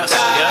thighs.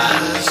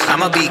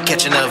 I'ma be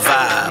catching a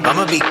vibe.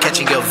 I'ma be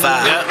catching your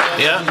vibe.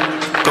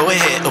 Go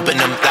ahead, open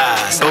them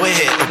thighs. Go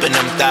ahead, open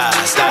them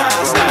thighs.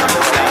 Thighs, thighs,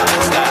 thighs,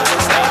 thighs,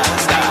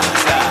 thighs, thighs, thighs,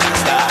 thighs.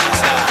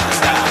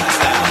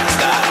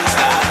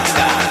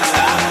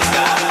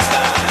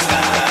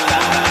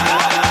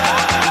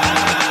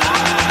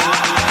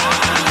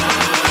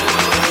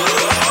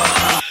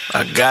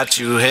 I got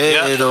you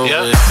head over.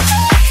 Like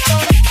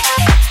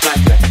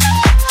that.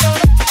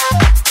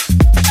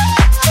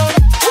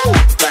 Ooh,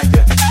 like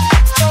that.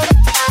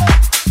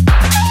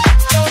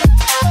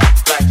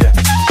 Like that.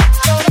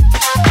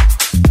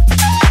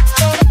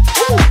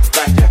 Ooh,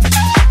 like that.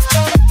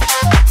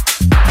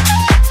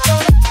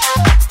 Like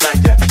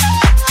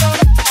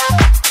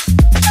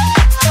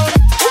that.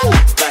 Ooh,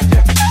 like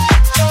that.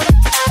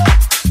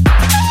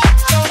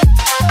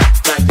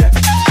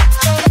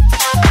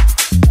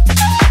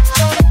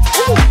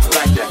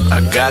 Like that. I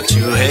got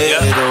you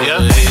head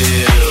over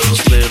heels,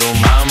 little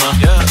mama.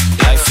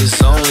 Life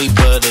is only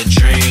but a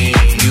dream.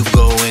 You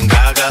going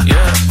gaga.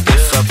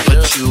 If I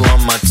put you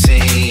on my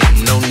team,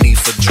 no need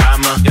for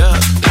drama. I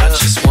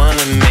just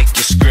wanna make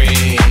you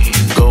scream,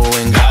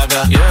 going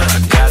gaga. I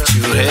got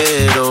you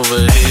head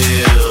over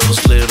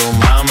heels, little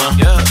mama.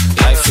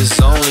 Life is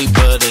only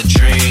but a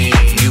dream.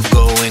 You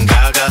going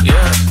gaga.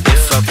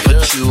 If I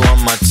put you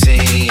on my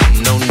team,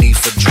 no need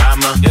for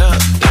drama.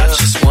 I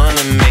just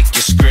wanna make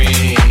you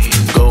scream,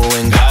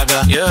 going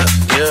gaga. Yeah,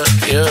 yeah,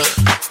 yeah.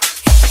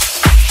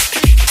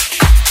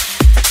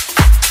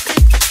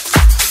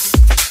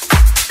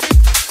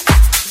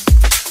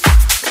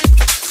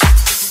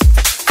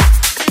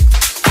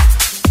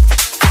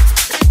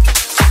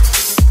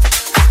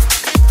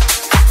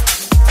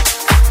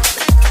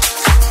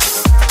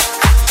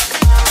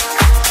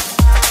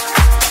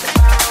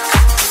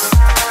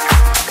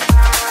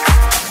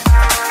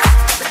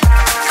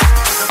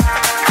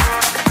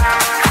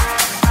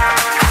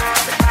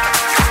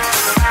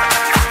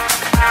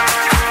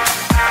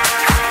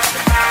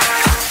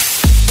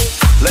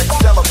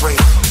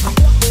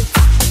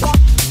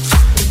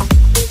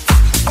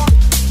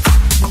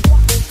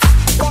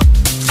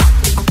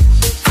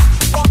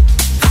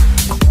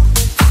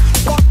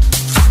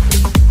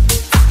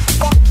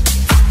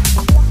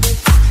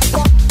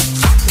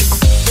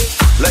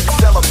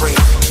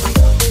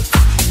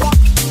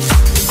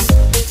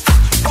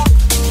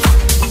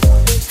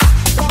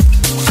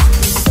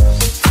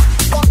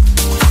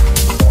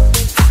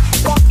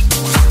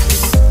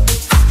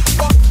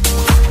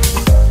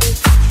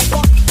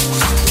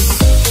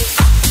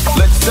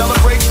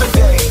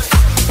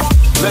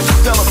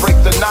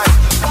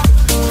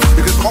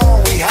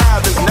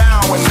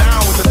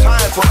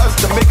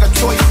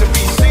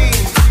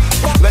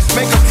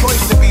 Make a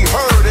choice to be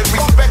heard and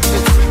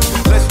respected.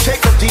 Let's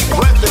take a deep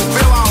breath and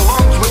fill our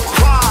lungs with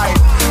pride.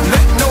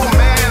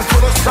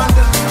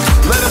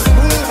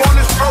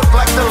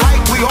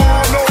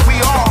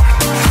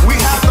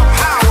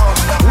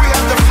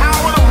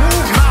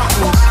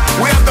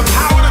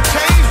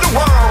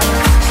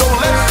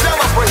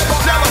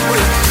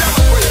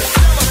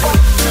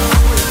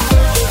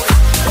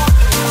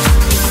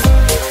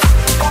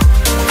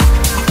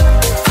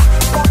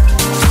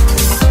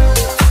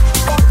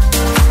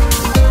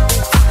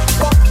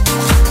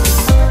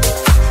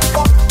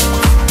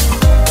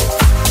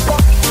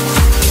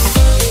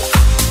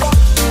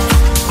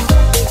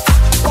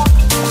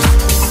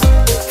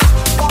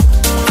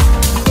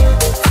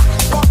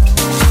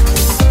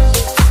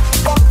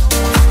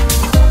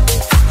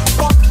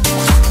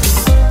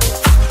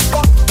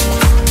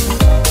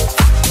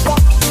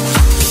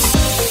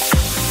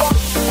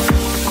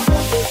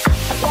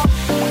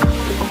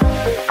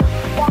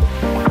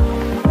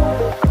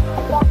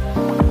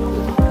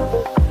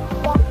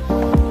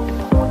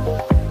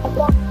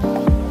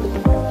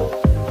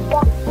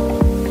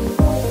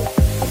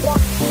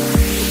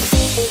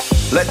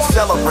 Let's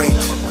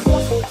celebrate.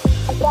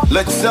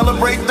 Let's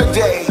celebrate the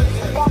day.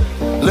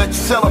 Let's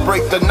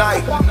celebrate the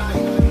night.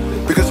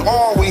 Because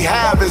all we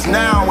have is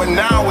now, and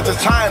now is the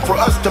time for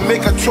us to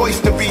make a choice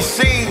to be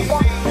seen.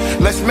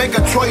 Let's make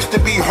a choice to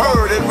be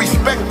heard and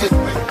respected.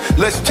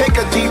 Let's take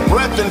a deep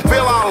breath and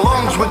fill our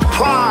lungs with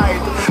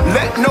pride.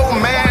 Let no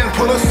man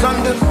pull us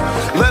under.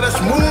 Let us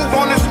move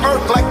on this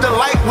earth like the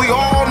light we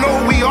all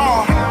know we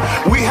are.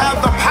 We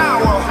have the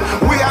power.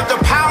 We have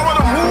the power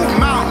to move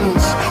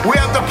mountains. We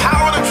have the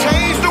power to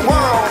change the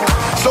world.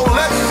 So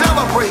let's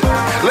celebrate.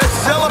 Let's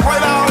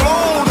celebrate our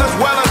lows as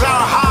well as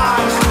our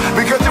highs.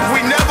 Because if we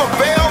never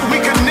failed,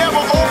 we can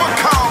never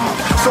overcome.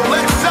 So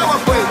let's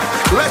celebrate.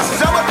 Let's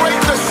celebrate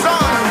the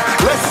sun.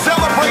 Let's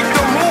celebrate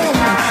the moon.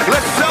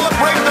 Let's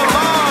celebrate the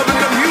love and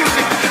the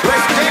music.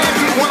 Let's dance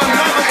with one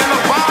another in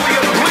a body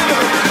of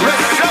glitter.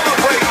 Let's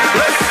celebrate.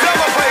 Let's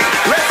celebrate.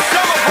 Let's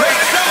celebrate.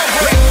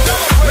 Celebrate.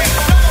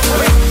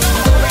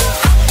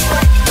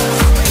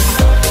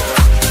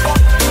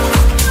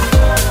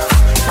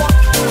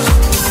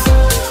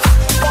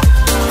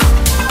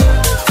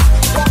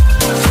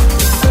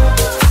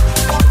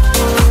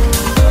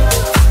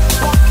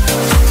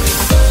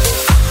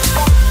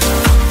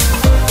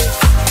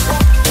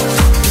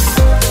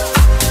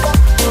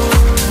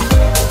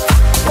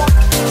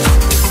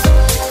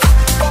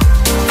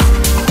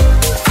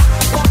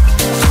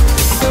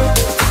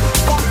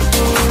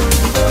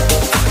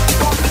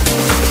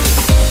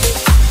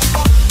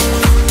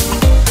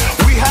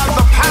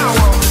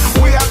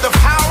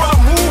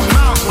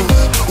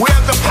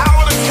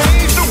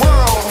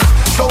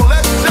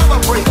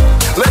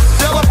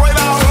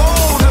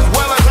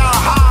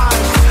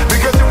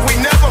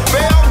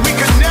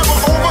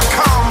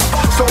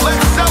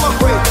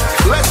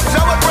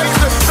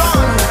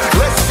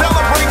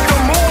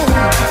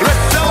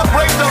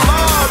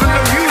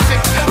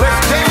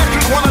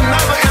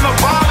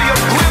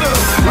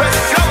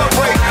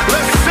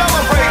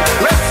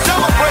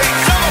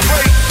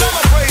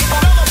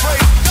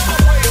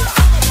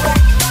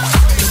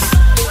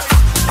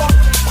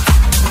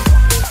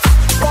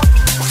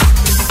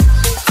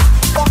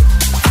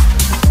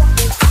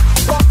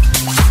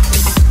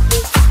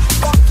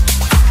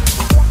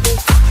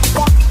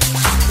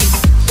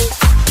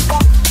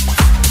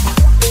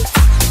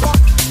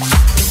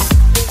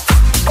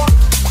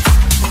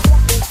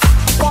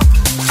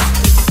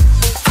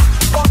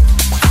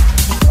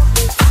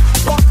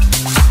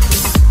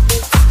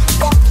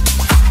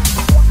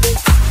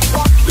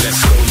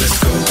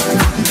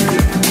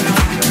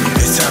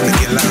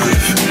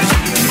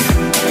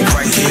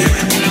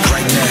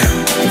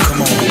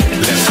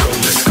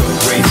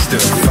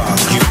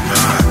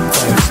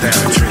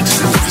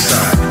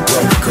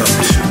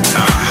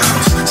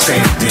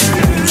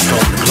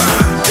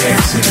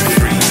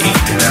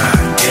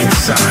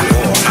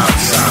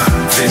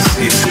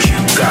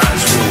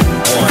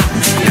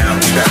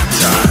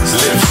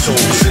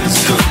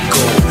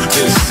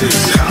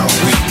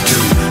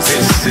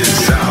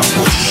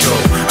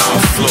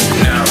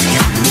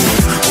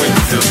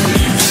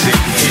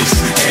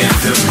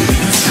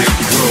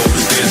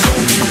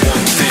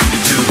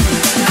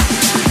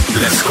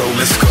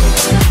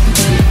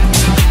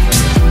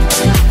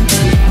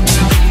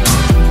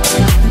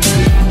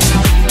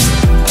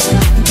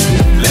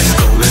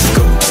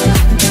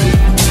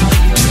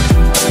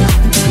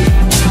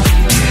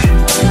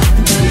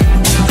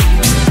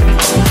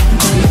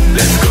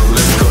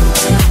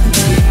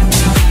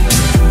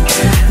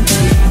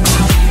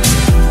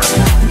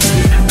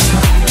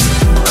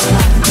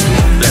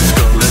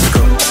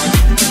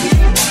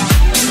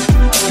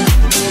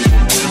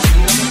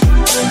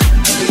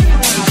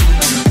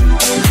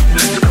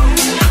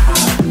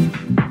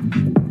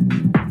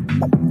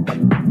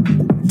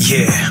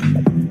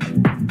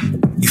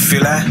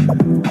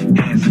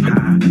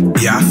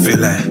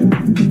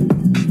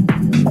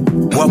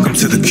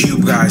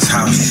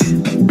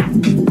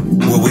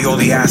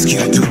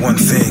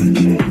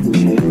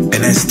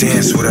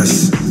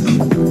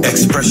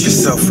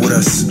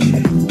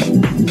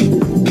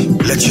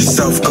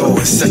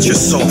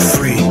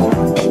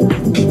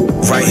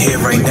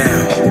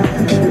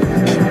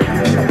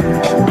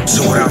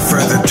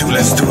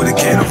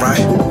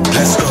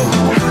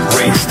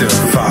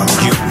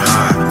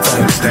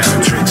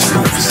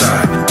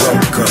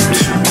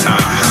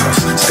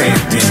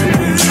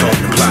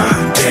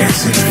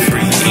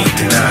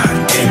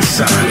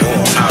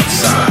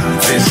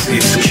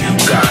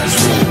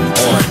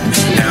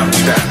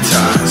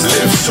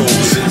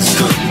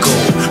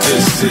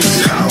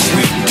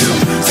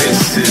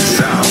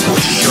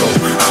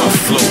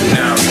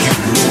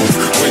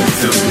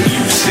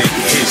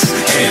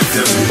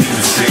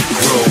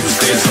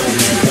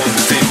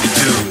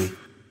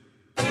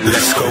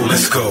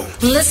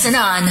 Listen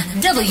on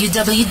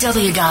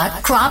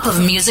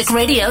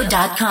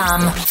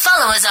www.cropofmusicradio.com.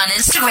 Follow us on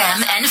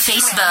Instagram and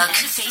Facebook.